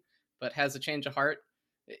king, but has a change of heart.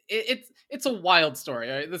 It's a wild story.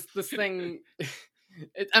 Right? This thing,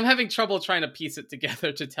 I'm having trouble trying to piece it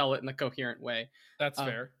together to tell it in a coherent way. That's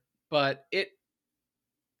fair. But it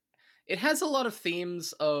has a lot of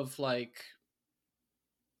themes of like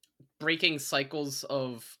breaking cycles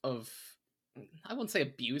of I won't say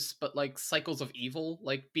abuse, but like cycles of evil,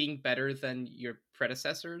 like being better than your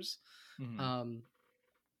predecessors,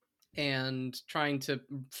 and trying to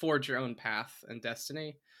forge your own path and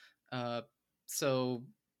destiny. So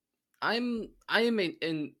I am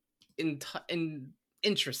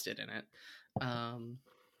interested in it.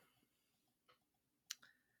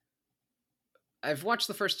 I've watched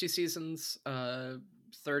the first 2 seasons.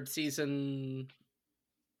 Third season,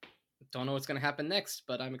 don't know what's going to happen next,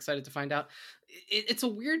 but I'm excited to find out. It's a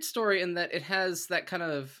weird story in that it has that kind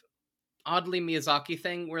of oddly Miyazaki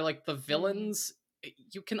thing where like the villains,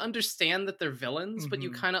 you can understand that they're villains, but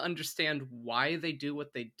you kind of understand why they do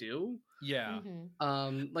what they do. Yeah.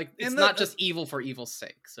 Like it's not just evil for evil's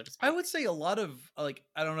sake, so to speak. I would say a lot of like,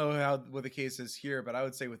 I don't know what the case is here, but I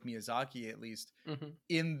would say with Miyazaki at least,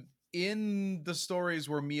 in the stories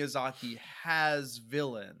where Miyazaki has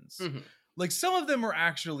villains, like some of them are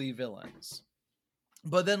actually villains,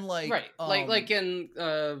 but then like like in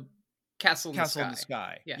Castle in the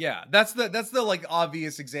Sky. Yeah. That's the like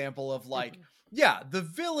obvious example of like, the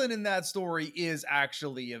villain in that story is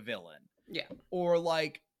actually a villain. Yeah. Or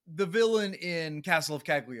like the villain in Castle of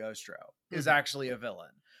Cagliostro is actually a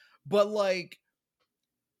villain. But like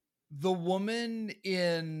the woman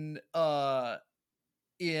in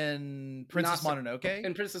Princess Mononoke.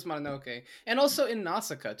 In Princess Mononoke. And also in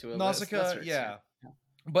Nausicaa to a Nausicaa, yeah.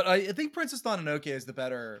 But I think Princess Mononoke is the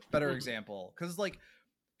better example. Because like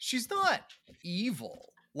she's not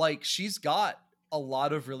evil. Like she's got a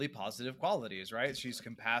lot of really positive qualities, right? She's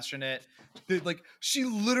compassionate. Like she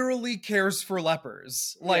literally cares for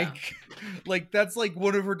lepers. Like that's like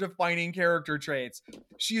one of her defining character traits.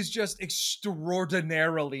 She is just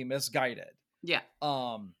extraordinarily misguided. Yeah.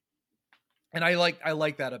 And I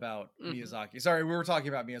like that about Miyazaki. Sorry, we were talking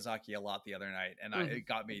about Miyazaki a lot the other night, and it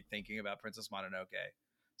got me thinking about Princess Mononoke.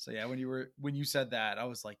 So yeah, when you said that, I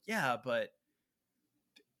was like, yeah, but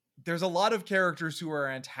there's a lot of characters who are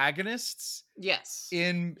antagonists. Yes.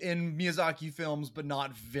 In Miyazaki films, but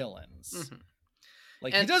not villains.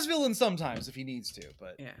 Like he does villains sometimes if he needs to,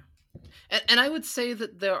 but yeah. And I would say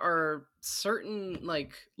that there are certain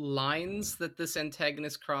like lines that this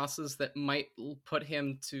antagonist crosses that might put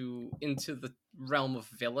him into the realm of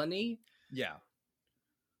villainy. Yeah.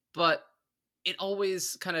 But it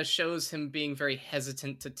always kind of shows him being very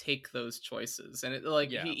hesitant to take those choices. And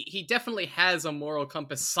he definitely has a moral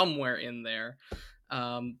compass somewhere in there.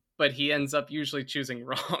 But he ends up usually choosing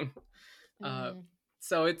wrong.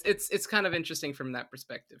 So it's kind of interesting from that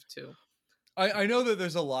perspective too. I know that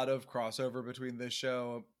there's a lot of crossover between this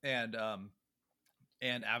show and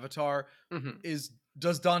Avatar.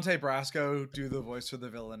 Does Dante Brasco do the voice for the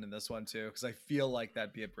villain in this one too? Because I feel like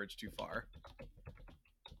that'd be a bridge too far.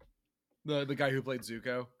 The guy who played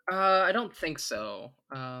Zuko. I don't think so.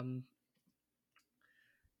 Let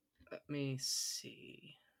me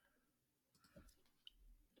see.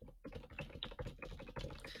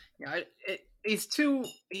 Yeah, he's too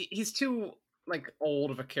like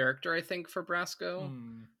old of a character, I think, for Brasco.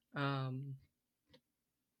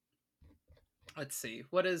 Let's see.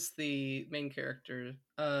 What is the main character?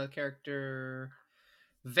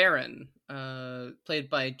 Varen, played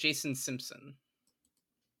by Jason Simpson.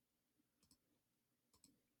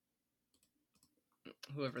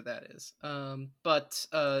 Whoever that is. But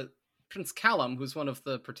Prince Callum, who's one of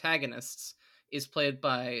the protagonists, is played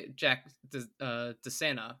by Jack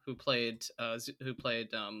DeSena, who played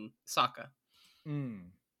Sokka.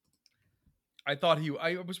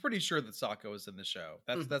 I was pretty sure that Sokka was in the show.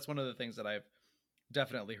 Mhm. That's one of the things that I've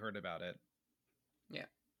definitely heard about it. Yeah.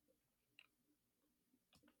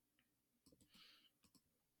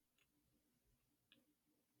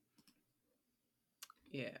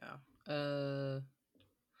 Yeah.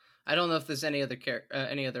 I don't know if there's any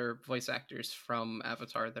other voice actors from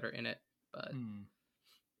Avatar that are in it, but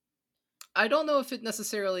I don't know if it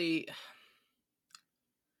necessarily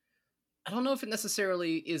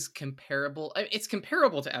is comparable. It's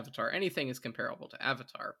comparable to Avatar. Anything is comparable to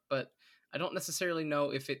Avatar, but I don't necessarily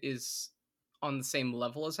know if it is on the same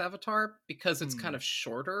level as Avatar because it's kind of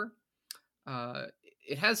shorter.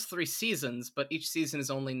 It has 3 seasons, but each season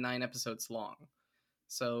is only 9 episodes long.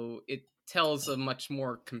 So it tells a much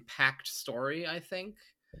more compact story, I think.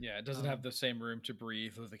 Yeah, it doesn't have the same room to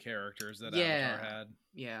breathe with the characters that Yeah. Avatar had.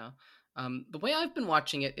 Yeah. The way I've been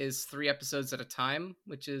watching it is 3 episodes at a time,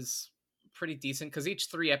 which is pretty decent because each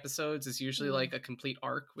 3 episodes is usually like a complete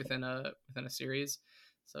arc within a series.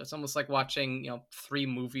 So it's almost like watching 3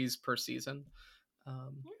 movies per season.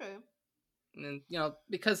 Okay. And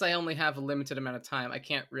because I only have a limited amount of time, I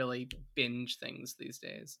can't really binge things these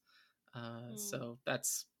days. So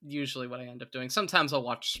that's usually what I end up doing. Sometimes I'll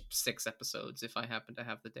watch 6 episodes if I happen to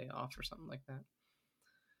have the day off or something like that.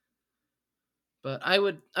 But I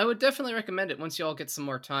would definitely recommend it once you all get some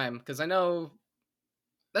more time, because I know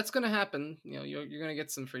that's going to happen. You're going to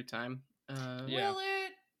get some free time. Yeah.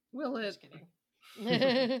 Will it? Just kidding.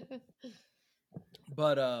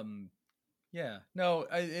 But yeah, no,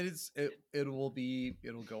 it'll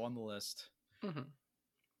go on the list.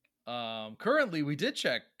 Mm-hmm. Currently we did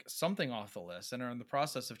check something off the list and are in the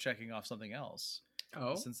process of checking off something else.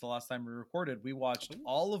 Oh, Since the last time we recorded, we watched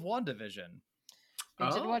all of WandaVision. We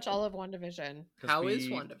did watch all of WandaVision. How is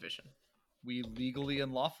WandaVision? We legally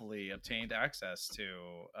and lawfully obtained access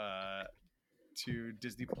to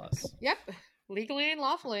Disney Plus. Yep, legally and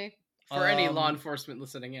lawfully. For any law enforcement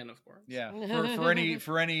listening in, of course. Yeah,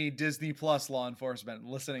 for any Disney Plus law enforcement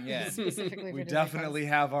listening in, Specifically, we for Disney definitely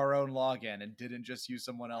have our own login and didn't just use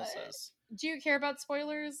someone else's. Do you care about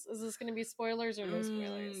spoilers? Is this going to be spoilers or no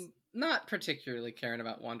spoilers? Not particularly caring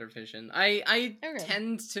about WandaVision. I Okay.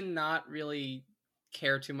 tend to not really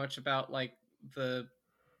care too much about like the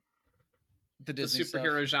Disney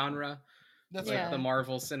superhero stuff. genre. That's like Yeah. the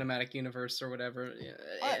Marvel Cinematic Universe or whatever.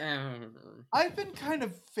 I've been kind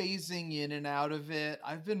of phasing in and out of it.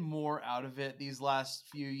 I've been more out of it these last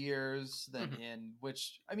few years than in,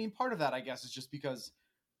 which I mean, part of that I guess is just because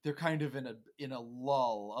they're kind of in a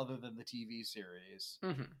lull, other than the TV series.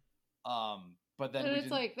 But then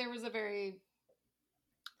it's like there was a very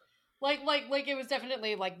like it was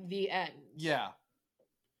definitely like the end. Yeah,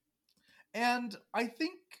 and I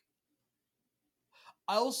think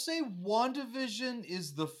I'll say WandaVision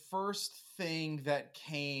is the first thing that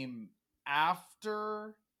came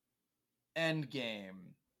after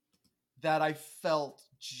Endgame that I felt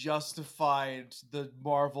justified the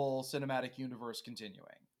Marvel Cinematic Universe continuing.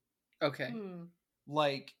 Okay.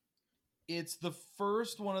 Like, it's the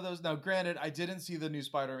first one of those. Now, granted, I didn't see the new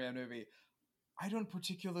Spider-Man movie. I don't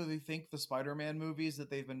particularly think the Spider-Man movies that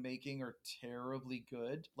they've been making are terribly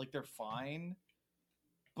good. Like, they're fine.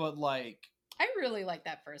 But, like... I really liked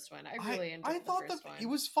that first one. I really enjoyed the first one. It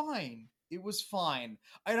was fine. It was fine.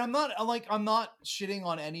 And I'm not shitting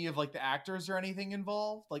on any of like the actors or anything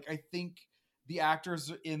involved. Like, I think the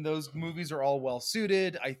actors in those movies are all well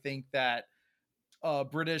suited. I think that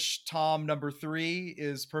British Tom number 3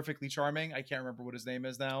 is perfectly charming. I can't remember what his name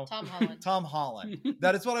is now. Tom Holland. Tom Holland.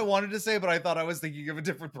 That is what I wanted to say, but I thought I was thinking of a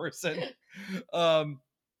different person.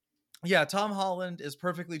 Yeah, Tom Holland is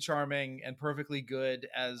perfectly charming and perfectly good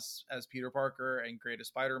as Peter Parker and great as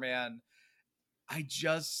Spider-Man.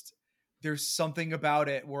 There's something about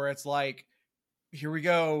it where it's like, here we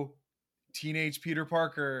go, teenage Peter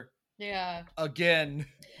Parker. Yeah. Again.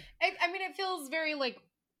 I mean, it feels very like,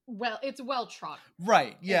 well, it's well trod.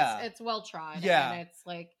 Right. Yeah. It's well trod. Yeah. And it's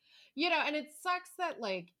like, and it sucks that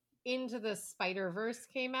like Into the Spider-Verse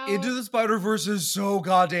came out. Into the Spider-Verse is so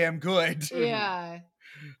goddamn good. Yeah.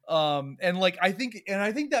 And like I think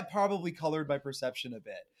that probably colored my perception a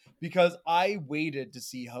bit, because I waited to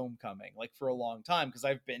see Homecoming like for a long time, because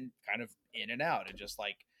I've been kind of in and out and just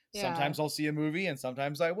like sometimes I'll see a movie and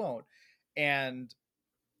sometimes I won't. And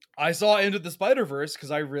I saw Into the Spider-Verse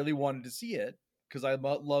because I really wanted to see it, because I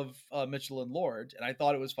love Mitchell and Lord, and I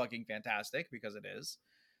thought it was fucking fantastic, because it is.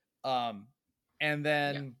 And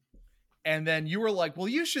then you were like, well,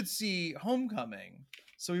 you should see Homecoming.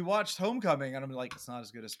 So we watched Homecoming, and I'm like, it's not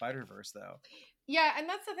as good as Spider-Verse, though. Yeah, and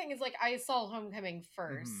that's the thing is like I saw Homecoming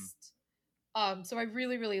first. So I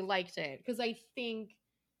really, really liked it because I think,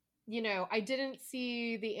 I didn't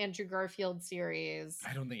see the Andrew Garfield series.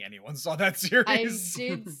 I don't think anyone saw that I series.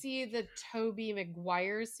 did see the Tobey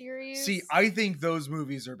Maguire series. See, I think those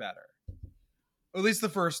movies are better. At least the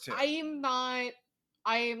first two. I am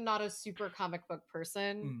not a super comic book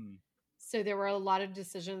person. Mhm. So there were a lot of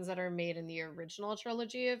decisions that are made in the original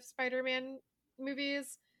trilogy of Spider-Man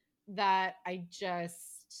movies that I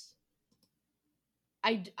just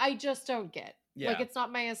don't get. Yeah. Like, it's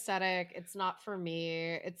not my aesthetic. It's not for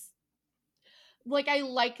me. It's like I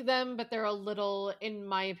like them, but they're a little, in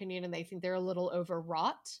my opinion, and I think they're a little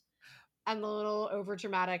overwrought and a little over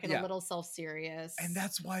dramatic and Yeah. a little self-serious. And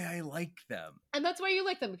that's why I like them. And that's why you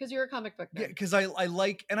like them, because you're a comic book nerd. Yeah, because I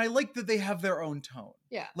like that they have their own tone.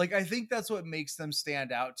 Yeah. Like, I think that's what makes them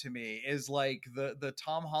stand out to me, is like the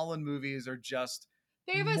Tom Holland movies are just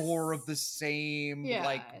They have more of the same, Yeah.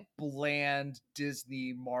 like, bland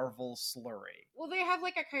Disney Marvel slurry. Well, they have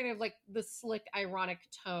like a kind of like the slick, ironic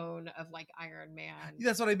tone of like Iron Man.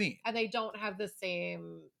 That's what I mean. And they don't have the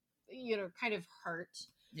same, kind of heart.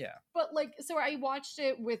 Yeah. But like, so I watched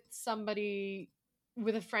it with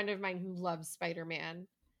a friend of mine who loves Spider-Man.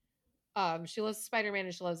 She loves Spider-Man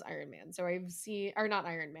and she loves Iron Man. So I've seen, or not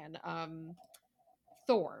Iron Man,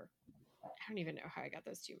 Thor. I don't even know how I got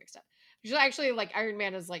those two mixed up. She's actually like Iron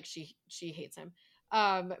Man is like she hates him.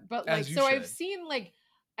 But like, so I've seen like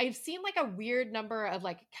a weird number of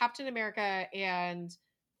like Captain America and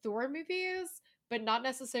Thor movies, but not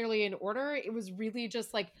necessarily in order. It was really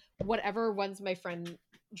just like whatever ones my friend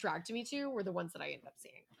dragged me to were the ones that I ended up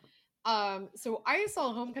seeing. So I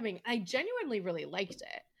saw Homecoming. I genuinely really liked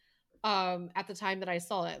it. At the time that I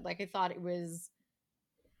saw it, like I thought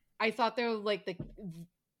there was like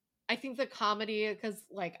I think the comedy, because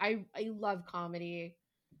like I love comedy,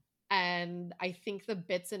 and I think the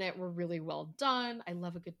bits in it were really well done. I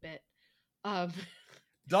love a good bit.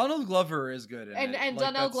 Donald Glover is good in it. And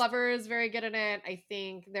like, Donald Glover is very good in it. I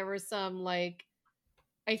think there were some I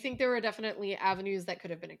think there were definitely avenues that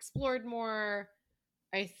could have been explored more.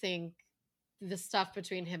 I think the stuff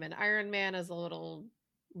between him and Iron Man is a little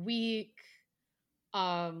weak.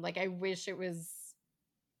 Like I wish it was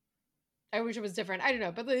different. I don't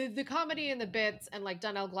know, but the comedy and the bits and like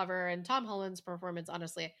Donald Glover and Tom Holland's performance,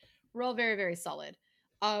 honestly, were all very, very solid.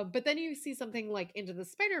 But then you see something like Into the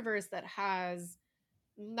Spider-Verse that has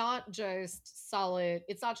not just solid,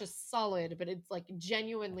 but it's like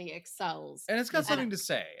genuinely excels. And it's got something to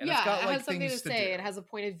say. And yeah, it's got like has something things to say. do. It has a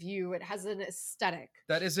point of view. It has an aesthetic.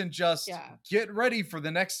 That isn't just get ready for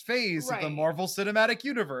the next phase of the Marvel Cinematic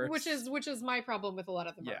Universe. Which is my problem with a lot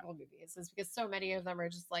of the Marvel movies, is because so many of them are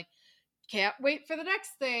just like, can't wait for the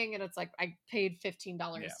next thing, and it's like, I paid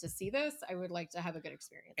 $15 to see this. I would like to have a good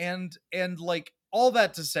experience. And like all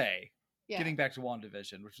that to say, getting back to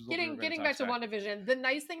WandaVision, which is what getting back to WandaVision. The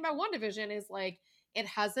nice thing about WandaVision is like it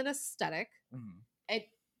has an aesthetic. Mm-hmm. It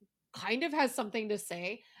kind of has something to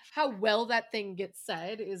say. How well that thing gets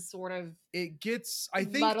said is sort of I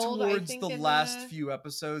think muddled, towards the last few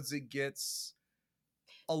episodes, it gets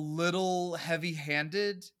a little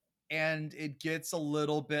heavy-handed, and it gets a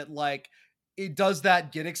little bit like it does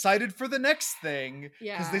that get excited for the next thing,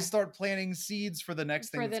 because they start planting seeds for the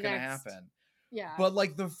next thing that's going to happen. Yeah. But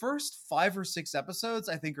like the first 5 or 6 episodes,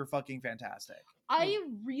 I think are fucking fantastic.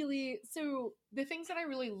 So the things that I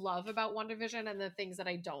really love about WandaVision and the things that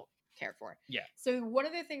I don't care for. Yeah. So one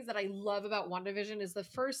of the things that I love about WandaVision is the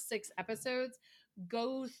first 6 episodes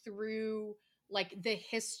go through like the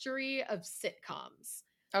history of sitcoms.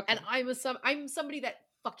 Okay. And I'm somebody that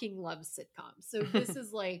fucking loves sitcoms. So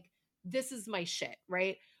this is my shit,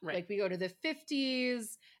 right? Like we go to the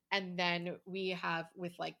 50s, and then we have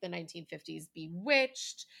with like the 1950s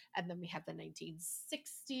Bewitched, and then we have the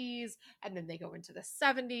 1960s, and then they go into the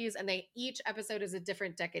 70s, and each episode is a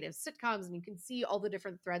different decade of sitcoms, and you can see all the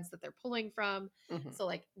different threads that they're pulling from. Mm-hmm. So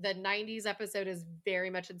like the 90s episode is very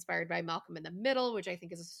much inspired by Malcolm in the Middle, which I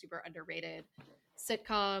think is a super underrated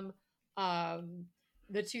sitcom.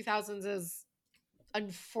 The 2000s is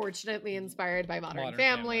unfortunately inspired by Modern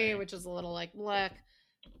Family, which is a little like blech.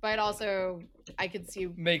 But also, I could see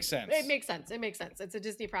makes sense. It makes sense. It's a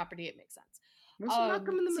Disney property. It makes sense. Was it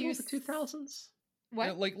Malcolm in the middle of the 2000s? What?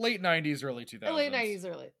 Yeah, like late 90s, early 2000s. Late 90s,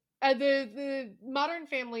 early. The Modern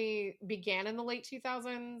Family began in the late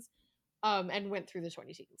 2000s, and went through the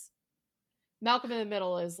 2010s. Malcolm in the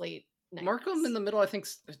Middle is late 90s. Malcolm in the Middle, I think.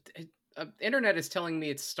 Internet is telling me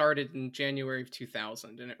it started in January of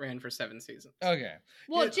 2000 and it ran for 7 seasons. Okay.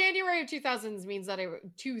 Well, January of 2000 means that it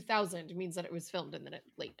was filmed in the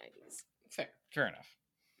late 90s. Fair enough.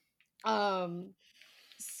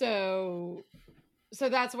 So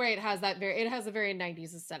that's why it has a very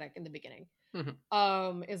 90s aesthetic in the beginning.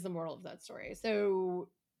 Is the moral of that story. So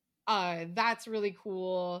that's really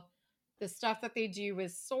cool. The stuff that they do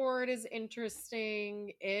with Sword is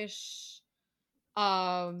interesting-ish.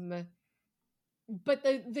 But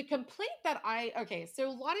the complaint that so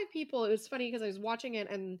a lot of people, it was funny because I was watching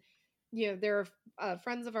it, and there are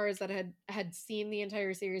friends of ours that had seen the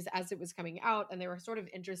entire series as it was coming out, and they were sort of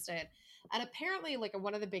interested. And apparently, like,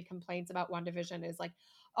 one of the big complaints about WandaVision is like,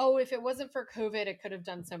 oh, if it wasn't for COVID, it could have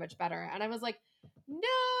done so much better. And I was like, no,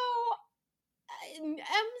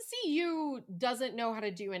 MCU doesn't know how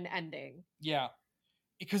to do an ending. Yeah,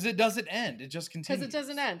 because it doesn't end; it just continues. Because it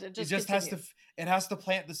doesn't end; it just continues. It has to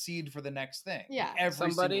plant the seed for the next thing. Yeah,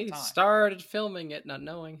 somebody single time. Started filming it, not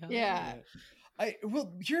knowing how. Yeah.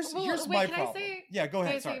 Here's my problem. Go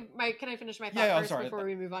ahead. Can I finish my thought first before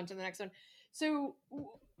we move on to the next one? So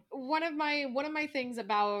one of my things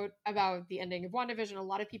about the ending of WandaVision, a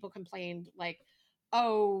lot of people complained like,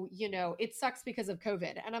 oh, it sucks because of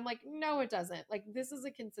COVID. And I'm like, no, it doesn't. Like, this is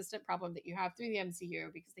a consistent problem that you have through the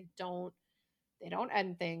MCU because they don't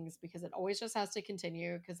end things, because it always just has to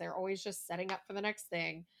continue, because they're always just setting up for the next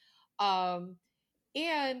thing. And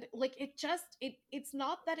like, it's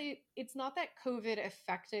not that COVID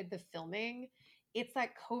affected the filming. It's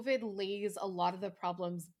that COVID lays a lot of the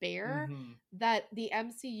problems bare, that the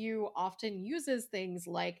MCU often uses things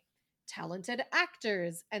like talented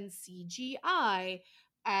actors and CGI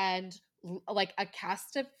and like a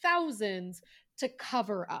cast of thousands to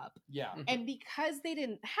cover up. Yeah. And because they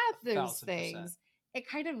didn't have those things, it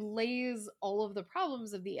kind of lays all of the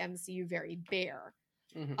problems of the MCU very bare.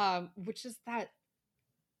 Which is that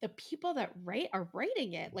the people that are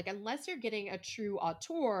writing it, like, unless you're getting a true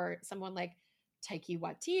auteur, someone like Taika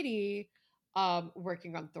Waititi,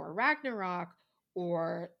 working on Thor Ragnarok,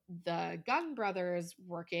 or the Gunn brothers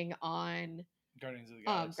working on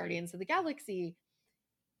Guardians of the Galaxy,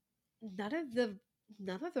 none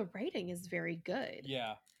of the writing is very good.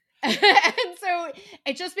 Yeah. And so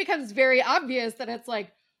it just becomes very obvious that it's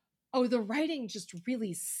like, oh, the writing just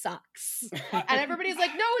really sucks. And everybody's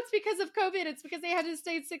like, no, it's because of COVID. It's because they had to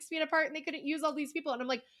stay 6 feet apart and they couldn't use all these people. And I'm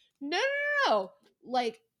like, no.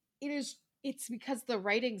 Like, it's because the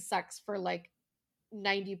writing sucks for like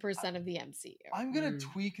 90% of the MCU. I'm going to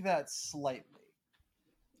tweak that slightly.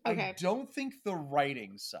 Okay. I don't think the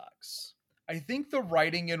writing sucks. I think the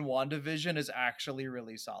writing in WandaVision is actually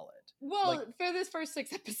really solid. Well, for this first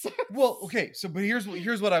 6 episodes. Well, okay. So, but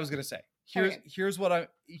here's what I was going to say. Here's what I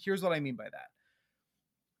mean by that.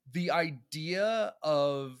 The idea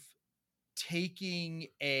of taking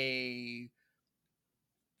a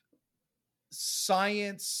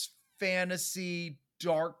science fantasy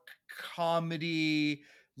dark comedy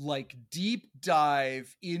like deep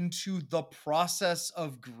dive into the process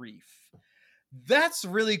of grief, that's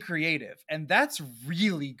really creative and that's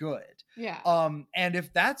really good. Yeah. And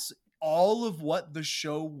if that's all of what the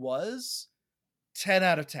show was, 10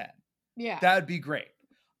 out of 10. Yeah. That'd be great.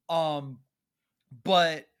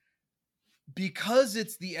 But because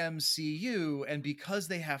it's the MCU and because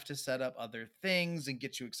they have to set up other things and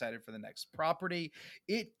get you excited for the next property,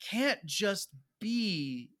 it can't just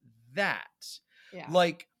be that. Yeah.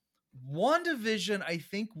 Like, WandaVision, I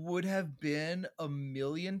think, would have been a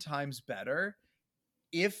million times better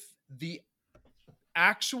if the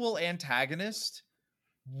actual antagonist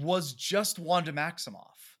was just Wanda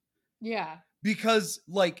Maximoff. Yeah. Because,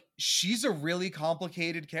 like, she's a really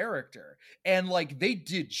complicated character. And, like, they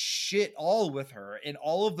did shit all with her in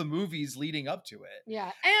all of the movies leading up to it.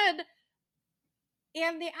 Yeah. And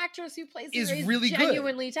the actress who plays her is really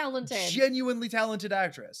genuinely good. Talented. Genuinely talented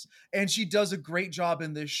actress. And she does a great job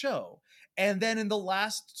in this show. And then in the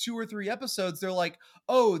last 2 or 3 episodes, they're like,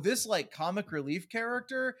 oh, this, like, comic relief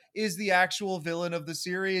character is the actual villain of the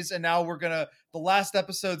series. And now the last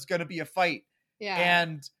episode's gonna be a fight. Yeah.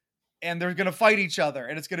 And they're going to fight each other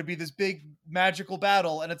and it's going to be this big magical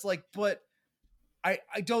battle. And it's like, but I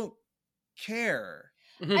don't care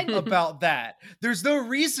about that. There's no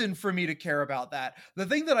reason for me to care about that. The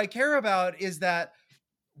thing that I care about is that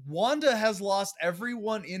Wanda has lost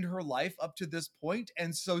everyone in her life up to this point,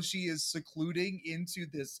 and so she is secluding into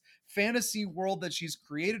this fantasy world that she's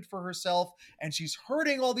created for herself, and she's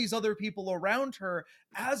hurting all these other people around her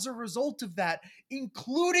as a result of that,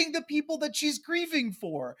 including the people that she's grieving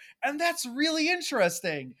for. And that's really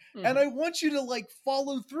interesting. And I want you to, like,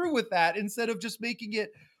 follow through with that instead of just making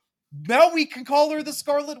it, now we can call her the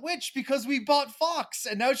Scarlet Witch because we bought Fox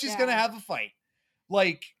and now she's gonna have a fight.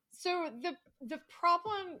 Like, so the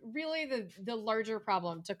problem, really the larger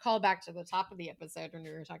problem, to call back to the top of the episode when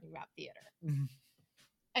we were talking about theater,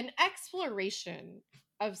 an exploration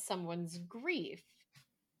of someone's grief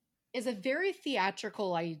is a very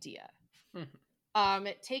theatrical idea.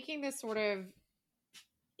 Taking this sort of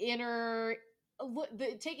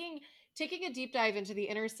taking a deep dive into the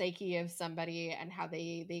inner psyche of somebody and how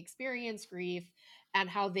they experience grief and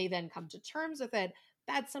how they then come to terms with it.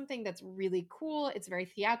 That's something that's really cool. It's very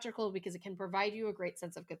theatrical because it can provide you a great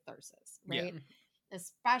sense of catharsis, right? Yeah.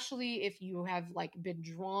 Especially if you have like been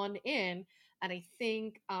drawn in. And I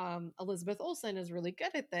think Elizabeth Olsen is really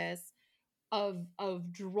good at this of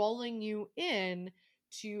drawing you in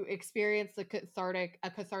to experience a cathartic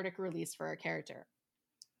release for a character.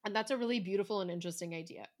 And that's a really beautiful and interesting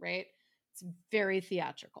idea, right? It's very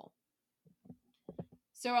theatrical.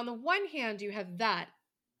 So on the one hand, you have that,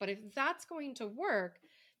 but if that's going to work,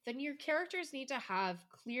 then your characters need to have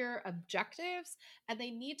clear objectives and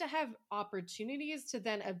they need to have opportunities to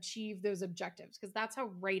then achieve those objectives, because that's how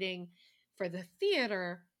writing for the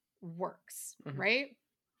theater works, right?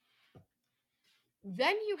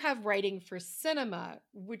 Then you have writing for cinema,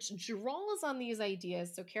 which draws on these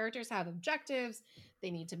ideas. So characters have objectives.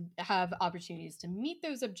 They need to have opportunities to meet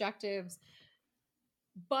those objectives.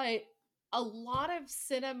 But a lot of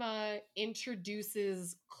cinema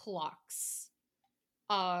introduces clocks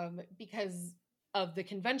because of the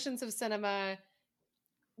conventions of cinema.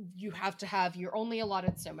 You're only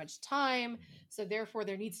allotted so much time. So therefore,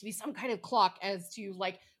 there needs to be some kind of clock as to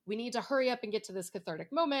like, we need to hurry up and get to this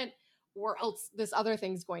cathartic moment, or else this other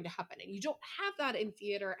thing's going to happen. And you don't have that in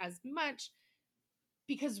theater as much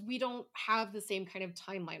because we don't have the same kind of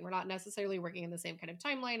timeline. We're not necessarily working in the same kind of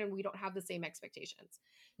timeline, and we don't have the same expectations.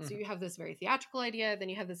 So you have this very theatrical idea, then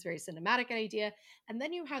you have this very cinematic idea, and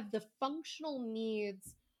then you have the functional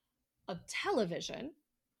needs of television,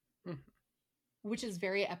 which is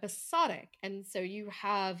very episodic. And so you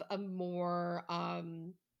have a more,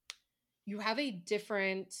 you have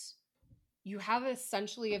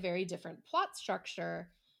essentially a very different plot structure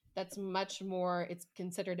that's much more, it's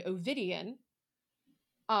considered Ovidian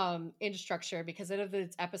in structure because of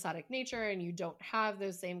its episodic nature, and you don't have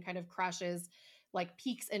those same kind of crashes, like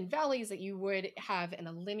peaks and valleys that you would have in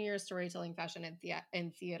a linear storytelling fashion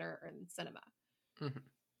in theater or in cinema. The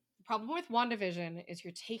problem with WandaVision is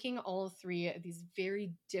you're taking all three of these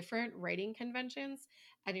very different writing conventions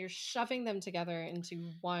and you're shoving them together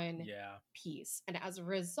into one piece. And as a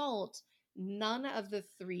result, none of the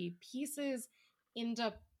three pieces end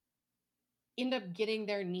up getting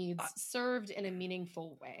their needs served in a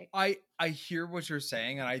meaningful way. I hear what you're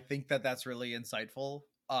saying, and I think that that's really insightful.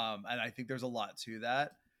 And I think there's a lot to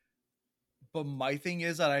that. But my thing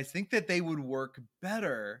is that I think that they would work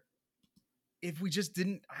better if we just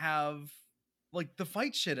didn't have like the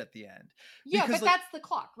fight shit at the end. Yeah, because, but like, that's the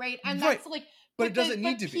clock, right? And that's like, but it doesn't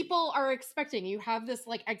need to be. People are expecting, you have this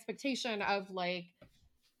like expectation of like,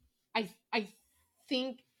 I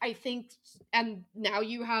think, and now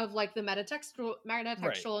you have like the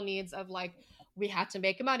metatextual needs of like, we had to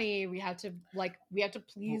make money, we had to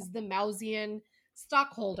please the Mausian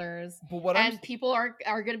stockholders, and people are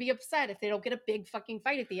going to be upset if they don't get a big fucking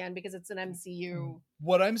fight at the end because it's an MCU.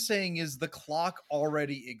 What I'm saying is the clock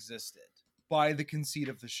already existed by the conceit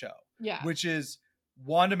of the show, which is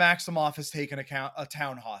Wanda Maximoff has taken a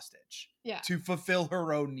town hostage to fulfill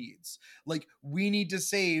her own needs. Like, we need to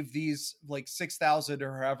save these like 6,000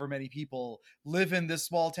 or however many people live in this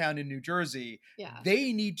small town in New Jersey.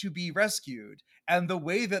 They need to be rescued, and the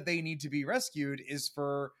way that they need to be rescued is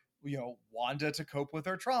for Wanda to cope with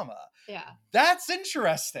her trauma. That's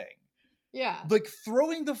interesting. Like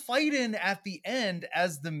throwing the fight in at the end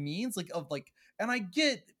as the means and I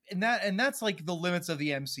get and that's like the limits of the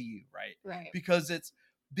MCU, right? Because it's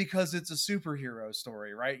a superhero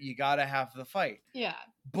story, right? You gotta have the fight.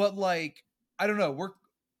 But like, I don't know,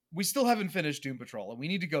 we still haven't finished Doom Patrol and we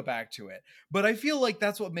need to go back to it. But I feel like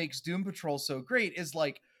that's what makes Doom Patrol so great is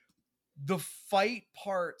like the fight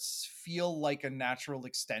parts feel like a natural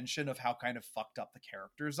extension of how kind of fucked up the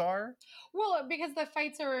characters are. Well, because the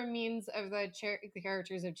fights are a means of the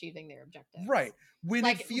characters achieving their objectives. Right. When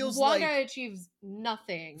like, it feels Wanda like achieves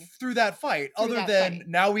nothing through that fight, other than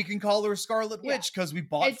now we can call her Scarlet Witch because we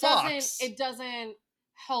bought Fox. It doesn't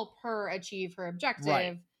help her achieve her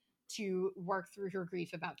objective to work through her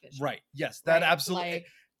grief about Vision. Right. Yes, that absolutely.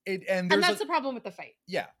 Like, and that's the problem with the fight.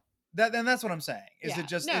 Yeah. And that's what I'm saying. Is it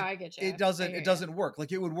just I get you. It doesn't work.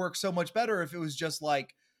 Like, it would work so much better if it was just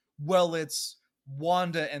like, well, it's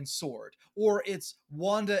Wanda and Sword, or it's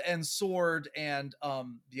Wanda and Sword and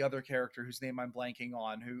the other character whose name I'm blanking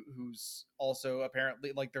on, who's also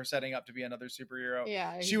apparently like they're setting up to be another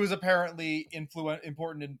superhero. She was apparently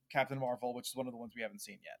important in Captain Marvel, which is one of the ones we haven't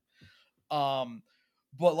seen yet.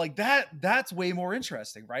 But like that's way more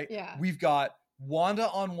interesting, right? We've got Wanda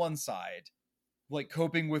on one side, like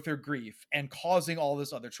coping with her grief and causing all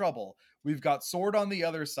this other trouble. We've got Sword on the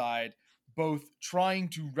other side, both trying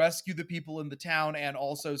to rescue the people in the town and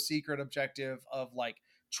also secret objective of like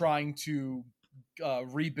trying to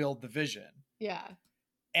rebuild the Vision. Yeah.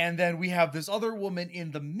 And then we have this other woman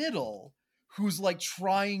in the middle who's like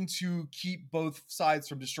trying to keep both sides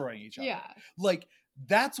from destroying each other. Yeah. Like,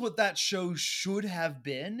 that's what that show should have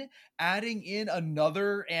been. Adding in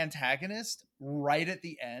another antagonist right at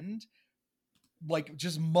the end, like,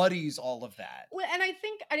 just muddies all of that. Well, and I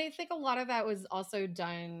think a lot of that was also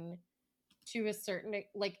done to a certain,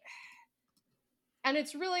 like, and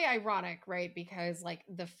it's really ironic, right? Because like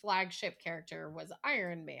the flagship character was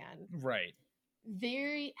Iron Man. Right.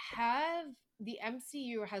 The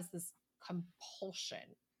MCU has this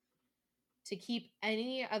compulsion to keep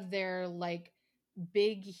any of their like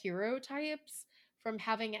big hero types from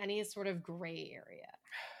having any sort of gray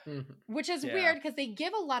area, which is weird because they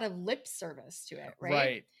give a lot of lip service to it,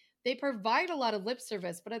 right? They provide a lot of lip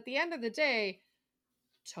service, but at the end of the day,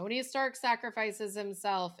 Tony Stark sacrifices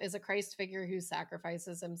himself, is a Christ figure who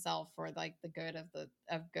sacrifices himself for like the good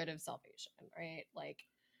of salvation, right? Like,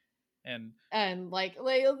 and like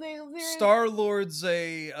Star-Lord's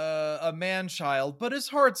a man child, but his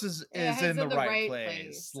heart is in the right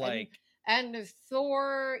place. Like, and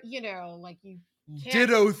Thor, you know, like you can't,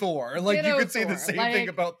 ditto Thor. Like, ditto you could say Thor. the same Like, thing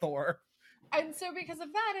about Thor. And so because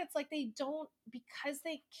of that, it's like because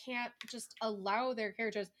they can't just allow their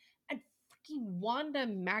characters, and freaking Wanda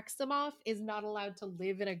Maximoff is not allowed to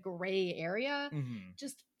live in a gray area,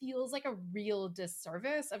 just feels like a real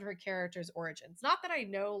disservice of her character's origins. Not that I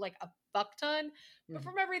know like a fuck ton, but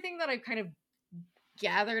from everything that I've kind of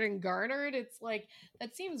gathered and garnered, it's like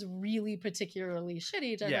that seems really particularly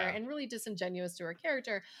shitty to her and really disingenuous to her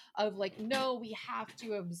character of like, no, we have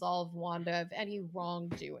to absolve Wanda of any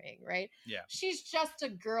wrongdoing, right? She's just a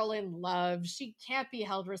girl in love. She can't be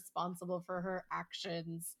held responsible for her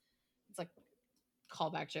actions. It's like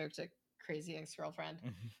callback joke to Crazy Ex-Girlfriend.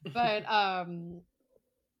 But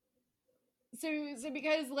so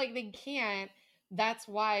because like they can't, that's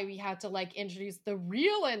why we had to like introduce the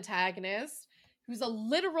real antagonist, who's a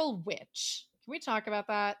literal witch. Can we talk about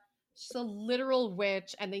that? She's a literal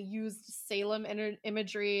witch, and they used Salem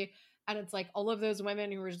imagery, and it's like all of those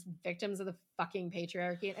women who were just victims of the fucking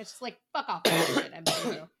patriarchy, and it's just like, fuck off that shit,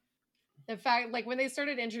 MCU. In fact, like when they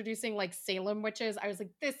started introducing like Salem witches, I was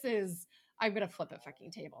like, I'm gonna flip a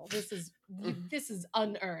fucking table. This is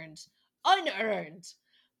unearned.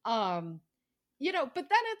 You know, but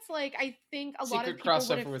then it's like, I think a lot of people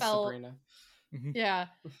would have felt, Sabrina. Yeah.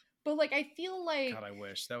 But like, I feel like, God, I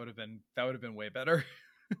wish that would have been way better.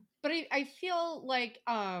 But I feel like,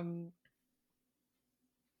 I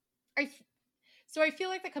feel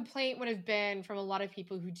like the complaint would have been from a lot of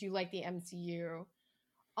people who do like the MCU,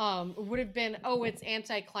 would have been, oh, it's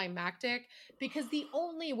anticlimactic, because the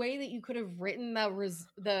only way that you could have written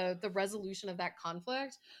the resolution of that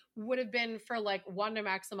conflict would have been for like Wanda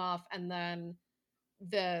Maximoff and then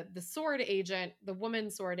the sword agent, the woman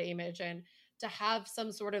sword agent, to have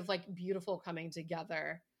some sort of like beautiful coming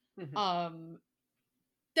together.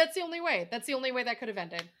 That's the only way. That's the only way that could have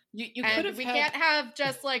ended. You could have. We can't have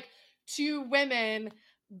just like two women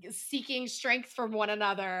seeking strength from one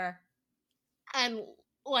another, and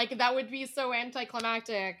like that would be so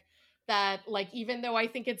anticlimactic that like, even though I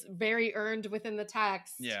think it's very earned within the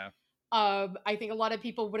text, I think a lot of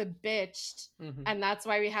people would have bitched, and that's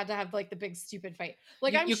why we had to have like the big stupid fight.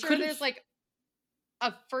 Like, I'm sure there's like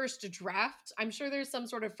a first draft. I'm sure there's some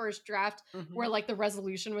sort of first draft where like the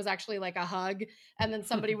resolution was actually like a hug, and then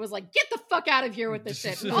somebody was like, get the fuck out of here with this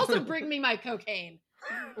shit, and also bring me my cocaine.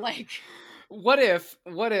 Like, what if,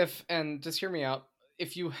 and just hear me out,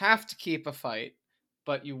 if you have to keep a fight,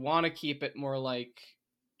 but you want to keep it more like,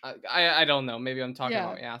 I don't know, maybe I'm talking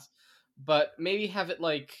about my ass, but maybe have it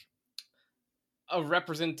like a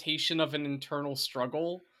representation of an internal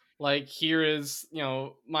struggle. Like, here is, you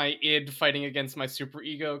know, my id fighting against my super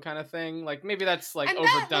ego kind of thing. Like, maybe that's like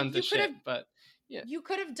overdone to shit, but yeah. You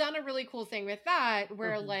could have done a really cool thing with that,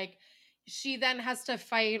 where like she then has to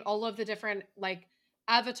fight all of the different like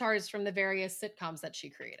avatars from the various sitcoms that she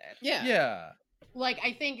created. Yeah. Like,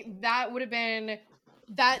 I think that would have been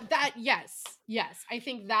yes. I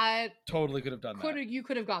think that totally could have done that. You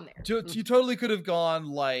could have gone there. You totally could have gone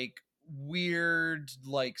like weird,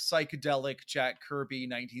 like psychedelic Jack Kirby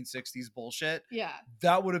 1960s bullshit. Yeah,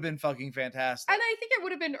 that would have been fucking fantastic, and I think it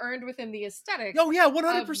would have been earned within the aesthetic. Oh yeah,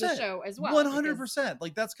 100% of the show as well. 100%.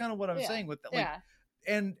 Like, that's kind of what I'm saying with that. Like,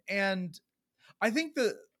 and I think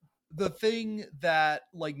the thing that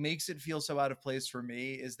like makes it feel so out of place for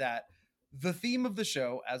me is that the theme of the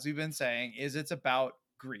show, as we've been saying, is it's about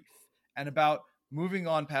grief and about moving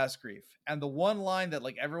on past grief. And the one line that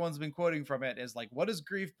like everyone's been quoting from it is like, what is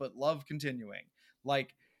grief but love continuing?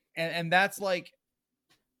 Like, and that's like,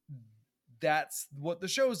 that's what the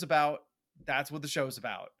show's about. That's what the show's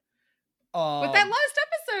about. But that last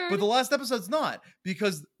episode. But the last episode's not,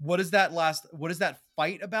 because what is that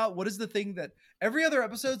fight about? What is the thing that every other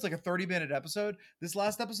episode's like a 30-minute episode? This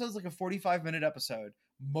last episode's like a 45-minute episode.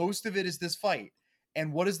 Most of it is this fight.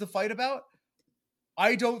 And what is the fight about?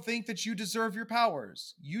 I don't think that you deserve your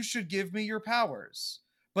powers. You should give me your powers.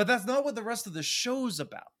 But that's not what the rest of the show's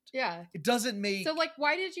about. Yeah. It doesn't make... So, like,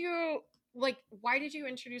 why did you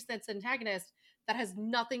introduce this antagonist that has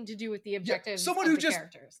nothing to do with the objectives someone of who the just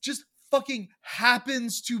characters? Just fucking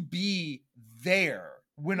happens to be there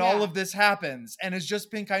when all of this happens and has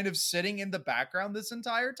just been kind of sitting in the background this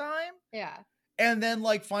entire time. Yeah. And then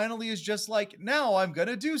like finally is just like, now I'm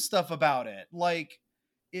gonna do stuff about it. Like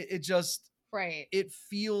it just right. It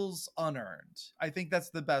feels unearned. I think that's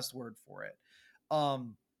the best word for it.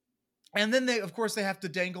 And then they have to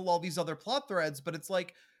dangle all these other plot threads, but it's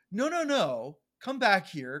like, no, come back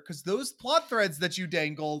here, because those plot threads that you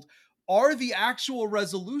dangled are the actual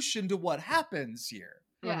resolution to what happens here.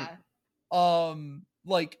 Yeah.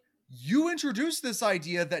 Like you introduced this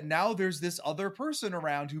idea that now there's this other person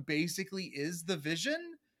around who basically is the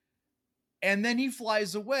Vision, and then he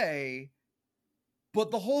flies away.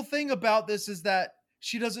 But the whole thing about this is that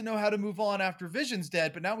she doesn't know how to move on after Vision's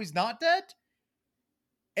dead, but now he's not dead.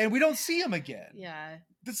 And we don't see him again. Yeah.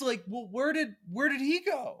 It's like, well, where did he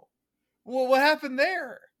go? Well, what happened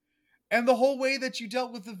there? And the whole way that you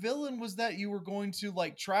dealt with the villain was that you were going to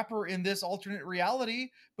like trap her in this alternate reality,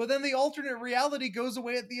 but then the alternate reality goes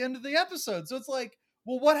away at the end of the episode. So it's like,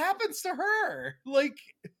 well, what happens to her? Like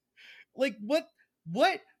what,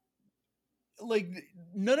 like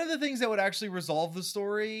none of the things that would actually resolve the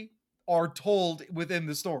story are told within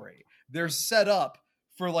the story. They're set up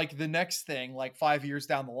for like the next thing, like 5 years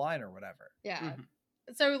down the line or whatever. Yeah. Mm-hmm.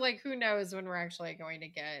 So like, who knows when we're actually going to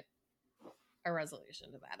get a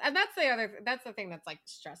resolution to that? And that's the thing that's like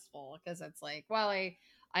stressful, because it's like, well, I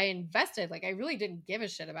invested, like I really didn't give a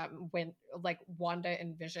shit about when like Wanda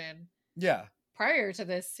and Vision prior to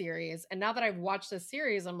this series, and now that I've watched this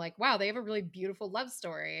series, I'm like, wow, they have a really beautiful love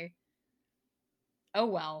story. Oh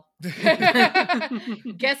well.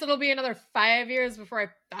 Guess it'll be another 5 years before I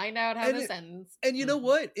find out how this ends. And you know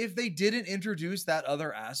what? If they didn't introduce that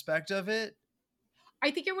other aspect of it,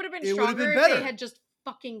 I think it would have been stronger if they had just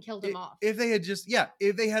fucking killed him off. If they had just,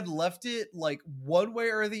 if they had left it like one way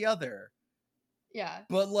or the other. Yeah.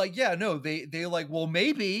 But like, no, they like, well,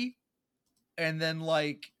 maybe. And then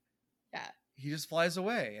like, he just flies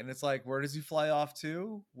away. And it's like, where does he fly off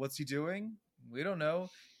to? What's he doing? We don't know.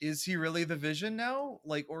 Is he really the Vision now?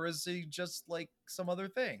 Like, or is he just like some other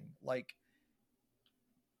thing? Like,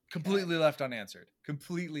 completely left unanswered.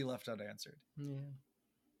 Completely left unanswered. Yeah.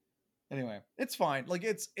 Anyway, it's fine. Like,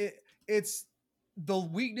 it's the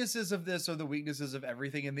weaknesses of this are the weaknesses of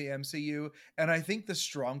everything in the MCU. And I think the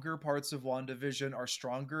stronger parts of WandaVision are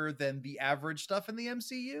stronger than the average stuff in the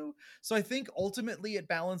MCU. So I think ultimately it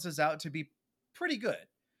balances out to be pretty good.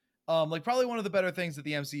 Like probably one of the better things that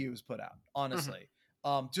the MCU has put out, honestly.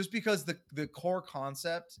 Just because the core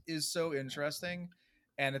concept is so interesting,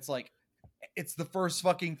 and it's like, it's the first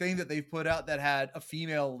fucking thing that they've put out that had a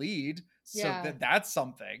female lead. So that's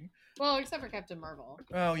something. Well, except for Captain Marvel.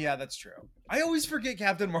 Oh yeah, that's true. I always forget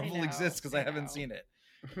Captain Marvel exists because I haven't seen it.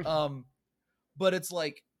 But it's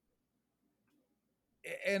like,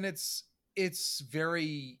 and it's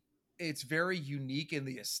very unique in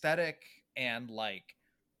the aesthetic, and like,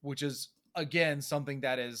 which is again something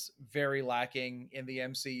that is very lacking in the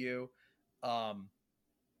MCU.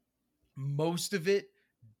 Most of it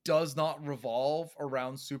does not revolve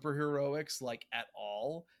around superheroics like at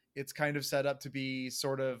all. It's kind of set up to be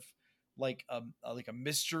sort of like a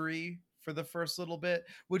mystery for the first little bit,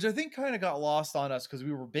 which I think kind of got lost on us because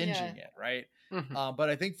we were binging it, right? But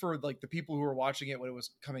I think for like the people who were watching it when it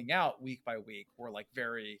was coming out week by week were like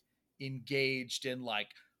very engaged in like,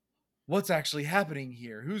 what's actually happening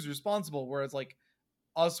here? Who's responsible? Whereas like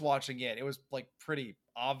us watching it, it was like pretty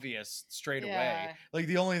obvious straight away. Like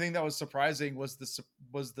the only thing that was surprising was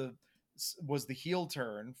the heel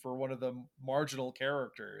turn for one of the marginal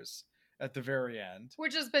characters at the very end,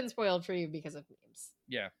 which has been spoiled for you because of memes.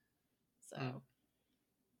 Yeah. So.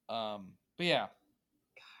 But yeah.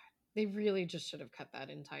 God, they really just should have cut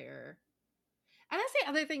that entire. And that's the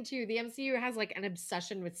other thing too. The MCU has like an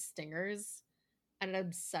obsession with stingers and an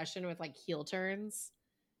obsession with like heel turns.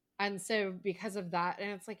 And so because of that,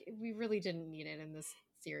 and it's like, we really didn't need it in this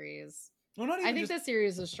series. Well, not even I think just, the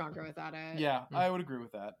series is stronger without it. yeah, I would agree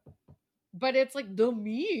with that. But it's like the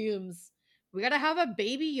memes. We gotta have a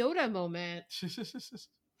baby Yoda moment.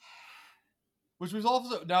 Which was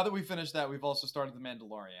also, now that we finished that, we've also started The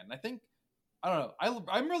Mandalorian. I think, I don't know,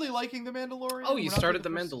 I'm really liking The Mandalorian. Oh, We're you not started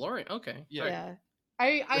through The first- Mandalorian. Okay. Yeah. Right. Yeah.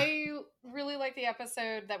 I really like the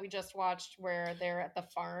episode that we just watched where they're at the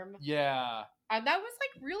farm. Yeah. And that was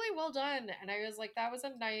like really well done. And I was like, that was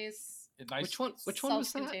a nice Nice. Which one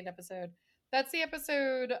was that? self-contained episode. That's the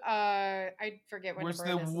episode, I forget what Where's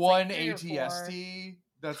number the it is. It's one like 3 or 4. ATST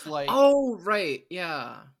that's like, Oh, right.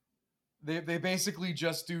 Yeah. they basically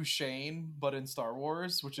just do Shane, but in Star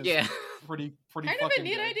Wars, which is Yeah. pretty Kind of fucking a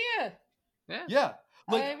neat good. idea. Yeah. Yeah.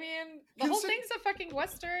 Like, I mean, the whole thing's a fucking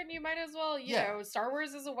Western. You might as well, you Yeah. know, Star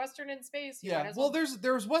Wars is a Western in space. You might yeah. as Well,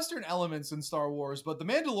 there's Western elements in Star Wars, but The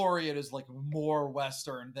Mandalorian is like more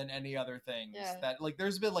Western than any other things. Yeah. That like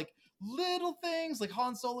there's been like little things like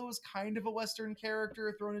Han Solo is kind of a Western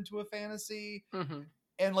character thrown into a fantasy. Mm-hmm.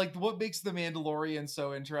 And like what makes The Mandalorian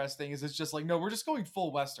so interesting is it's just like, no, we're just going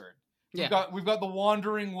full Western. Yeah. We've got the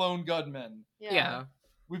wandering lone gunman. Yeah.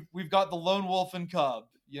 We've got the lone wolf and cub,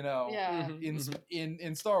 you know, Yeah. Mhm.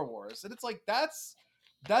 in Star Wars. And it's like that's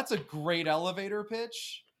a great elevator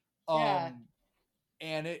pitch. Yeah.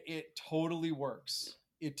 And it totally works.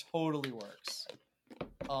 It totally works.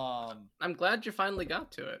 I'm glad you finally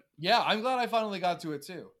got to it. Yeah, I'm glad I finally got to it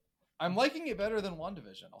too. I'm liking it better than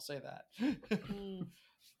WandaVision, I'll say that.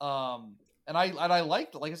 Mm. And I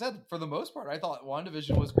liked, like I said, for the most part, I thought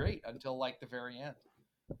WandaVision was great until like the very end.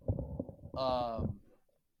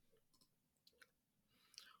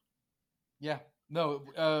 Yeah, no,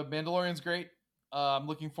 Mandalorian's great. I'm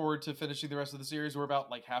looking forward to finishing the rest of the series. We're about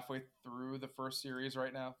like halfway through the first series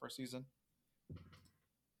right now, first season.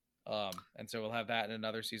 And so we'll have that and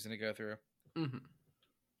another season to go through. Mm-hmm.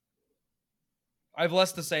 I have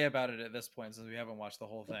less to say about it at this point since we haven't watched the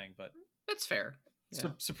whole thing, but That's fair. Yeah.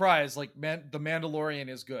 surprise, like The Mandalorian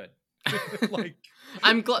is good. Like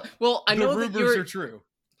I'm glad. Well, I the know that rumors you're are true.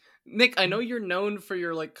 Nick. I know you're known for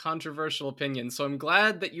your like controversial opinions, so I'm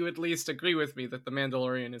glad that you at least agree with me that The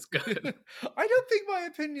Mandalorian is good. I don't think my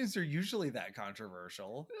opinions are usually that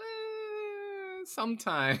controversial.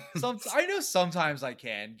 Sometimes. I know sometimes I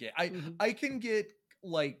can get Mhm. I can get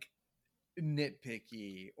like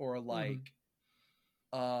nitpicky or like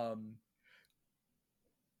I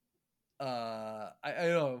don't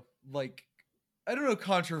know, like I don't know,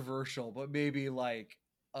 controversial, but maybe like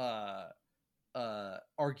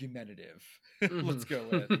argumentative. Let's go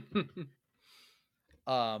with.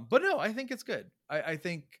 But no, I think it's good. I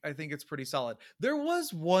think it's pretty solid. There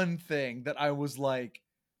was one thing that I was like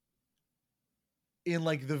in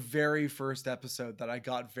like the very first episode that I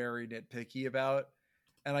got very nitpicky about,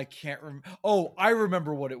 and I can't remember. Oh, I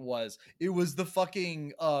remember what it was. It was the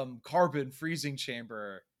fucking carbon freezing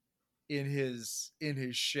chamber in his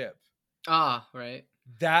ship. Ah, right.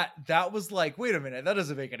 That was like, wait a minute, that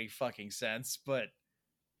doesn't make any fucking sense. But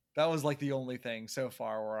that was like the only thing so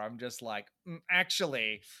far where I'm just like,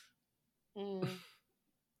 actually. Mm.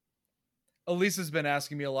 Elisa's been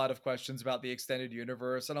asking me a lot of questions about the extended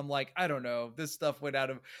universe, and I'm like, I don't know. This stuff went out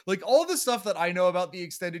of like all the stuff that I know about the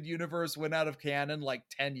extended universe went out of canon like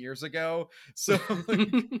 10 years ago. So like,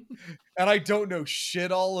 and I don't know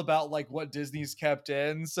shit all about like what Disney's kept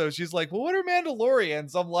in. So she's like, well, what are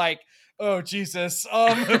Mandalorians? I'm like, oh Jesus.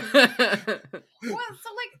 Well, so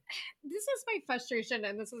like this is my frustration,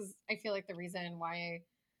 and this is I feel like the reason why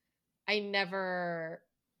I never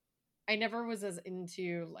was as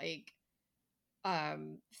into like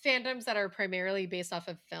fandoms that are primarily based off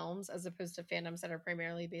of films as opposed to fandoms that are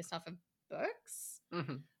primarily based off of books.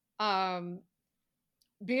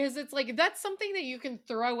 Because it's like that's something that you can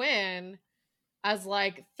throw in as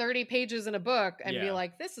like 30 pages in a book and be Yeah.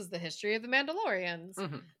 like, this is the history of the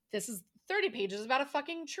Mandalorians. This is 30 pages about a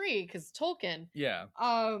fucking tree because Tolkien. Yeah.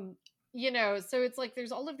 You know, so it's like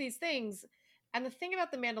there's all of these things. And the thing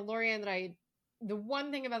about the Mandalorian the one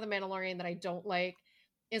thing about the Mandalorian that I don't like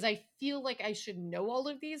is I feel like I should know all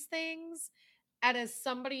of these things. And as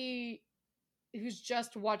somebody who's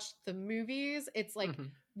just watched the movies, it's like,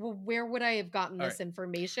 well, where would I have gotten All this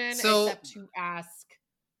information So- except to ask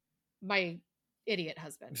my idiot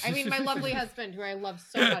husband? I mean, my lovely husband, who I love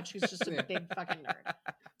so much, who's just a big fucking nerd.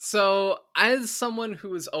 So, as someone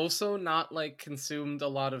who has also not like consumed a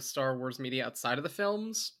lot of Star Wars media outside of the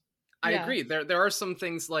films, I Yeah. agree. There are some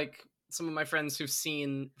things like some of my friends who've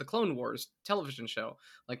seen the Clone Wars television show.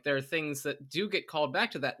 Like there are things that do get called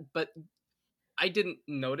back to that, but I didn't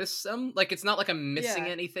notice them. Like it's not like I'm missing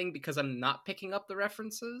Yeah. anything because I'm not picking up the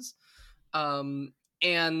references. And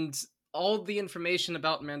all the information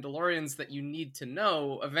about Mandalorians that you need to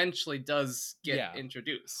know eventually does get Yeah.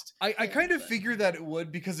 introduced. I kind of figured that it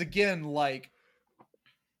would, because again, like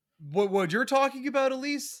what you're talking about,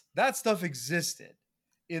 Elise, that stuff existed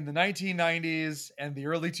in the 1990s and the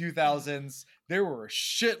early 2000s. There were a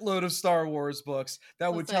shitload of Star Wars books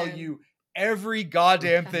that would tell Listen. you every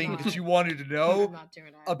goddamn I'm thing not- that you wanted to I'm know not doing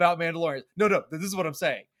it. about Mandalorian. No, this is what I'm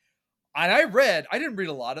saying. And I didn't read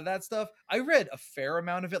a lot of that stuff. I read a fair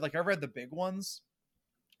amount of it. Like I read the big ones.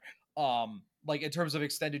 Like in terms of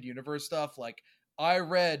extended universe stuff, like I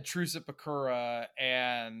read Truce at Bakura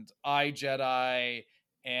and I, Jedi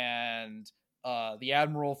and the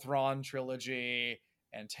Admiral Thrawn trilogy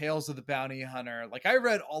and Tales of the Bounty Hunter. Like I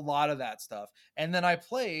read a lot of that stuff. And then I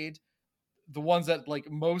played the ones that,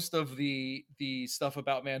 like, most of the stuff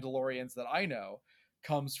about Mandalorians that I know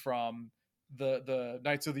comes from the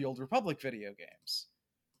Knights of the Old Republic video games.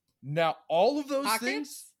 Now, all of those things.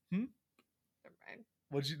 Pockets? Never mind.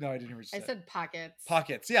 What'd you? No, I didn't hear what you I said. said pockets.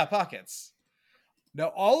 Pockets. Yeah, pockets. Now,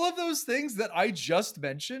 all of those things that I just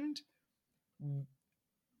mentioned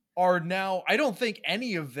are now, I don't think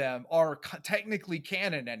any of them are technically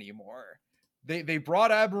canon anymore. They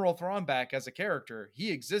brought Admiral Thrawn back as a character.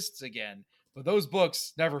 He exists again, but those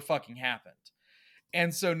books never fucking happened.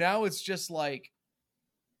 And so now it's just like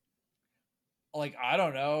I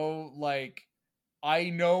don't know, like I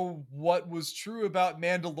know what was true about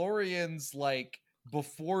Mandalorians like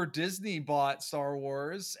before Disney bought Star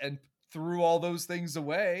Wars and threw all those things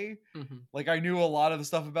away. Mm-hmm. Like I knew a lot of the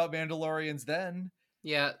stuff about Mandalorians then.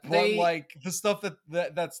 Yeah, But like the stuff that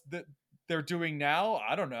they're doing now,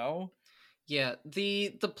 I don't know. Yeah, the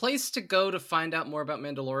place to go to find out more about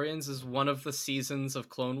Mandalorians is one of the seasons of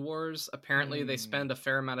Clone Wars. Apparently, they spend a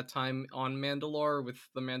fair amount of time on Mandalore with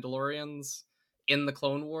the Mandalorians in the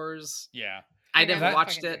Clone Wars. Yeah. I never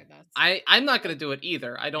watched it. I'm not going to do it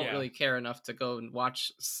either. I don't really care enough to go and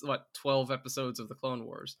watch 12 episodes of the Clone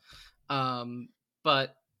Wars.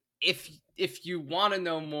 But if you want to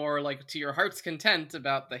know more, like to your heart's content,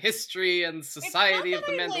 about the history and society of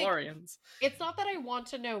the Mandalorians, it's not that I want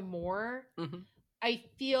to know more. Mm-hmm. I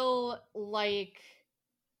feel like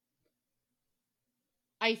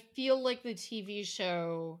the TV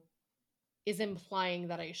show is implying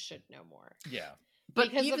that I should know more. Yeah. But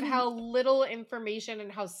because of how little information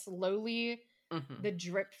and how slowly mm-hmm. the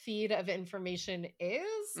drip feed of information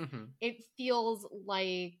is, mm-hmm. it feels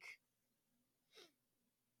like,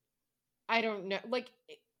 I don't know, like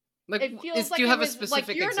it feels like do you have a specific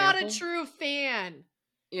like you're example? not a true fan.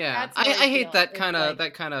 Yeah, That's what I hate feel. that kind of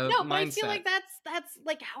like, mindset. No, but I feel like that's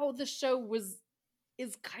like how the show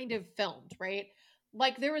is kind of filmed, right?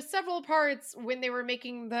 Like there were several parts when they were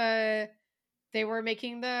making the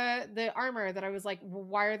armor that I was like, well,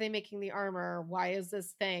 why are they making the armor? Why is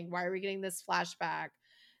this thing? Why are we getting this flashback?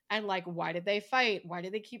 And like, why did they fight? Why do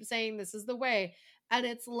they keep saying this is the way? And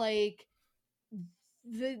it's like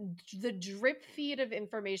the drip feed of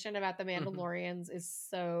information about the Mandalorians is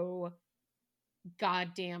so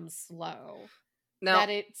goddamn slow that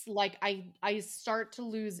it's like I start to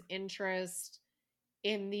lose interest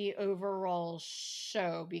in the overall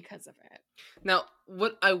show because of it. Now,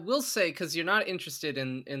 what I will say, because you're not interested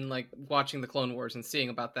in like watching the Clone Wars and seeing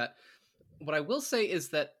about that, what I will say is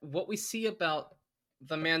that what we see about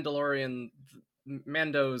the Mandalorian,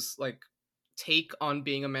 Mando's like take on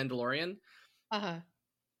being a Mandalorian,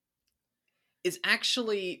 is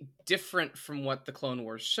actually different from what the Clone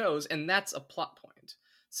Wars shows, and that's a plot point.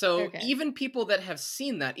 So even people that have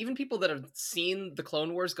seen that, even people that have seen the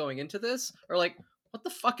Clone Wars going into this, are like, what the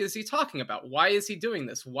fuck is he talking about? Why is he doing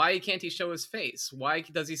this? Why can't he show his face? Why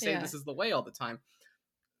does he say this is the way all the time?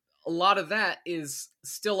 A lot of that is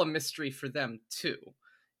still a mystery for them too.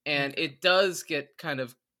 And it does get kind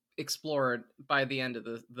of explored by the end of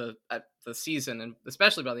the season, and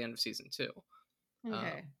especially by the end of season 2.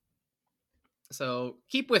 Okay. So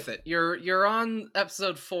keep with it. You're on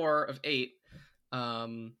episode 4 of 8.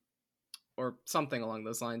 Or something along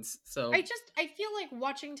those lines. So I feel like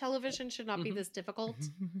watching television should not be this difficult.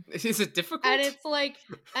 Is it difficult? And it's like,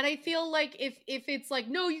 and I feel like if it's like,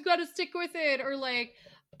 no, you got to stick with it, or like,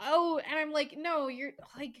 oh, and I'm like, no, you're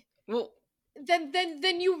like, well, then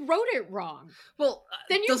you wrote it wrong. Well,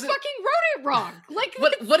 then you fucking wrote it wrong. Like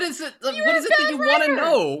what is it? What is it that you want to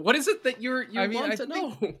know? What is it that you want to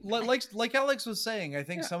know? Like Alex was saying, I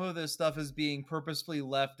think some of this stuff is being purposefully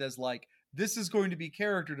left as like, this is going to be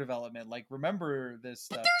character development. Like, remember this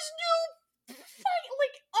stuff. But there's no fight.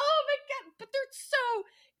 Like, oh my god! But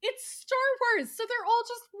it's Star Wars, so they're all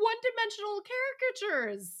just one-dimensional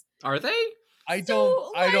caricatures. Are they? I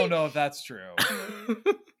don't know if that's true.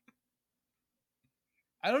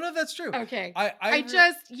 I don't know if that's true. Okay. I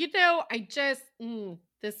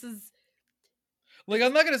this is like,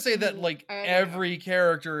 I'm not gonna say that like I don't know. every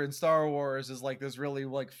character in Star Wars is like this really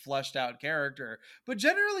like fleshed out character, but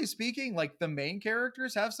generally speaking, like the main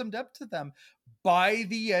characters have some depth to them by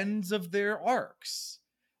the ends of their arcs.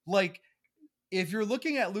 Like, if you're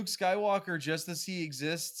looking at Luke Skywalker just as he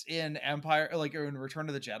exists in Empire, like, or in Return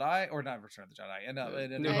of the Jedi, or not Return of the Jedi, and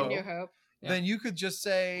New and Hope. New Hope. then you could just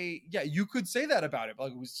say, yeah, you could say that about it.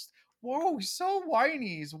 Like, it was, whoa, he's so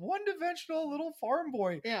whiny. He's a one-dimensional little farm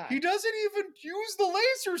boy. Yeah. He doesn't even use the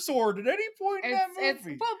laser sword at any point in that It's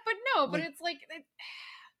movie. but Like, it's like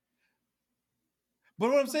but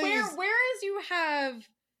what I'm saying is, whereas you have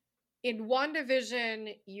in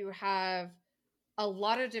WandaVision, you have a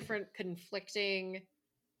lot of different conflicting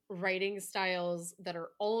writing styles that are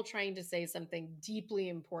all trying to say something deeply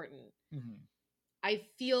important. Mhm. I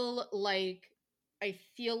feel like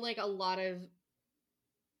a lot of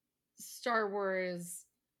Star Wars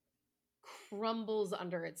crumbles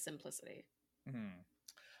under its simplicity.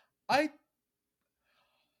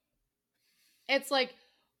 It's like,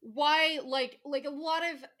 why, like a lot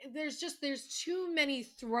of there's too many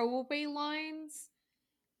throwaway lines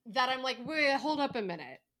that I'm like, wait, hold up a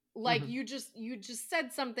minute. Like, you just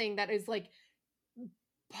said something that is like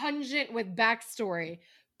pungent with backstory,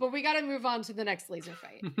 but we got to move on to the next laser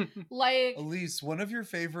fight. Like, Elise, one of your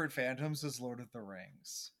favorite Phantoms is Lord of the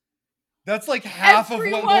Rings. That's like half of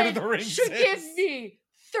what Lord of the Rings should is. give me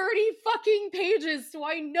 30 fucking pages so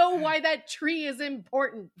I know why that tree is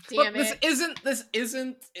important. Damn Look, it. This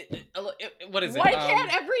isn't what is it? Why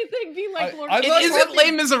can't everything be like Lord of I'm the not Rings? It isn't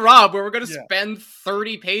Les Miserables where we're going to Yeah. spend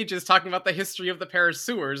 30 pages talking about the history of the Paris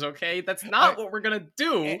sewers, okay? That's not what we're going to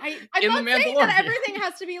do. I'm in not The saying that Mandalorian. everything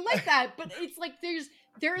has to be like that, but it's like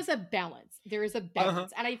there is a balance. There is a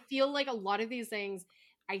balance. And I feel like a lot of these things,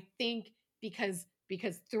 I think because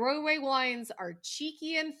throwaway lines are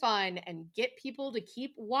cheeky and fun and get people to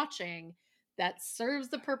keep watching, that serves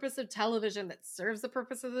the purpose of television, that serves the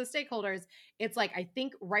purpose of the stakeholders. It's like, I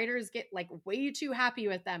think writers get like way too happy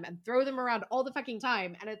with them and throw them around all the fucking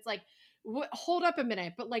time. And it's like, hold up a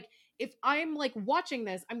minute. But like, if I'm like watching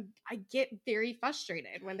this, I get very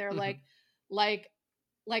frustrated when they're like,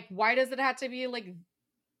 why does it have to be like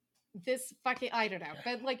this fucking, I don't know,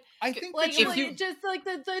 but like, I think like, that like you, just like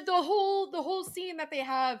the whole scene that they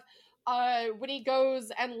have when he goes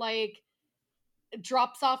and like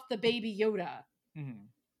drops off the baby Yoda.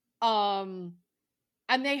 And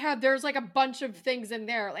there's like a bunch of things in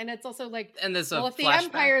there, and it's also like, And there's well, a if the flashback.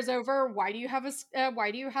 Empire's over, why do you have a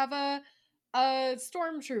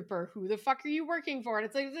stormtrooper? Who the fuck are you working for? And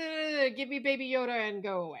it's like, give me baby Yoda and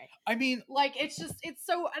go away. I mean, like, it's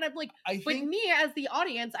so, and I'm like, but me as the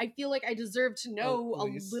audience, I feel like I deserve to know a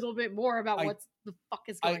little bit more about what the fuck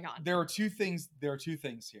is going on. There are two things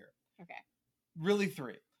here. Okay. Really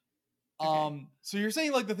three. Okay. So you're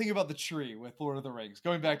saying like the thing about the tree with Lord of the Rings.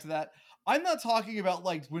 Going back to that, I'm not talking about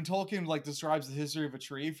like when Tolkien like describes the history of a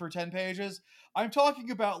tree for 10 pages. I'm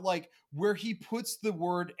talking about like where he puts the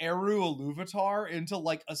word Eru Iluvatar into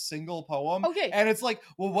like a single poem. Okay. And it's like,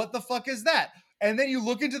 well, what the fuck is that? And then you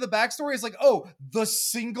look into the backstory, it's like, oh, the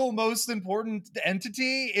single most important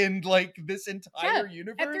entity in like this entire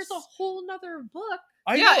universe. And there's a whole nother book.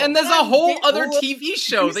 I Yeah, know. and there's a whole other all of TV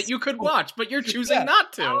show that you could watch, but you're choosing Yeah.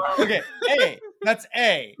 not to. Okay, A. That's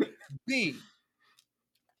A. B.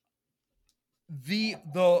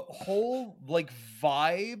 The whole like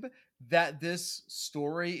vibe that this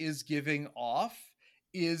story is giving off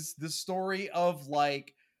is the story of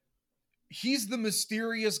like, he's the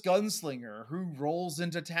mysterious gunslinger who rolls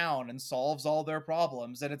into town and solves all their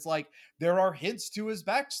problems. And it's like, there are hints to his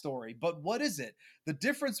backstory, but what is it? The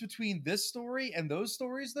difference between this story and those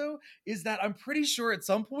stories, though, is that I'm pretty sure at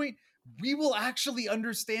some point we will actually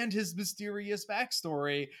understand his mysterious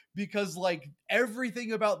backstory, because like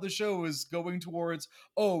everything about the show is going towards,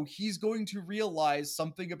 oh, he's going to realize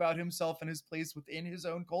something about himself and his place within his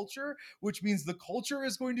own culture, which means the culture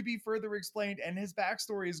is going to be further explained and his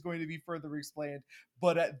backstory is going to be further explained.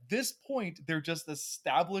 But at this point, they're just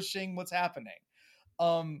establishing what's happening.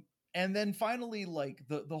 And then finally, like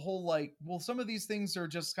the whole like, well, some of these things are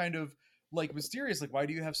just kind of like mysterious. Like, why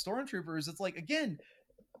do you have stormtroopers? It's like, again,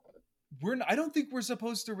 I don't think we're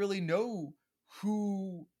supposed to really know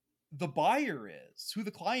who the buyer is, who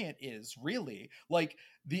the client is, really. Like,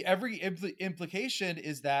 every implication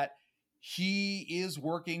is that he is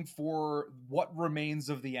working for what remains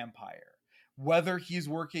of the Empire. Whether he's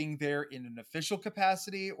working there in an official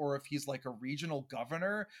capacity or if he's like a regional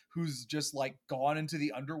governor who's just like gone into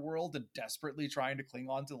the underworld and desperately trying to cling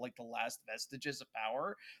on to like the last vestiges of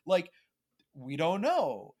power, like, we don't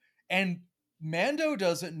know. And Mando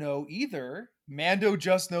doesn't know either. Mando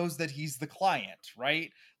just knows that he's the client,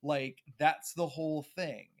 right? Like, that's the whole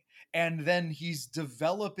thing. And then he's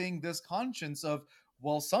developing this conscience of,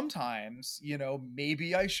 well, sometimes, you know,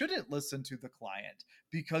 maybe I shouldn't listen to the client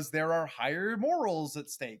because there are higher morals at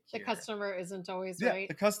stake The here. customer isn't always Yeah, right.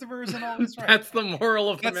 the customer isn't always right. That's the moral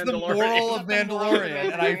of That's the the Mandalorian. moral of That's the moral of the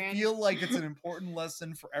Mandalorian. And I Mandalorian. feel like it's an important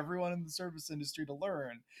lesson for everyone in the service industry to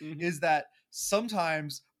learn, Mhm. is that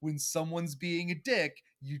sometimes when someone's being a dick,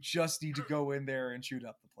 you just need to go in there and shoot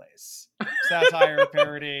up the place. Satire,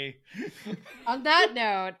 parody. On that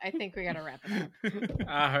note, I think we gotta wrap it up.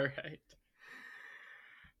 All right.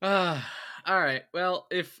 All right. Well,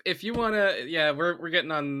 if you want to, yeah, we're getting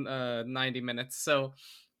on 90 minutes. So,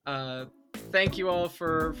 thank you all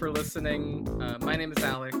for listening. My name is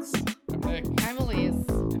Alex. I'm Nick. I'm Elise.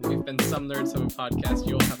 And we've been Some Nerds Have a Podcast.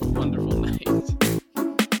 You all have a wonderful night.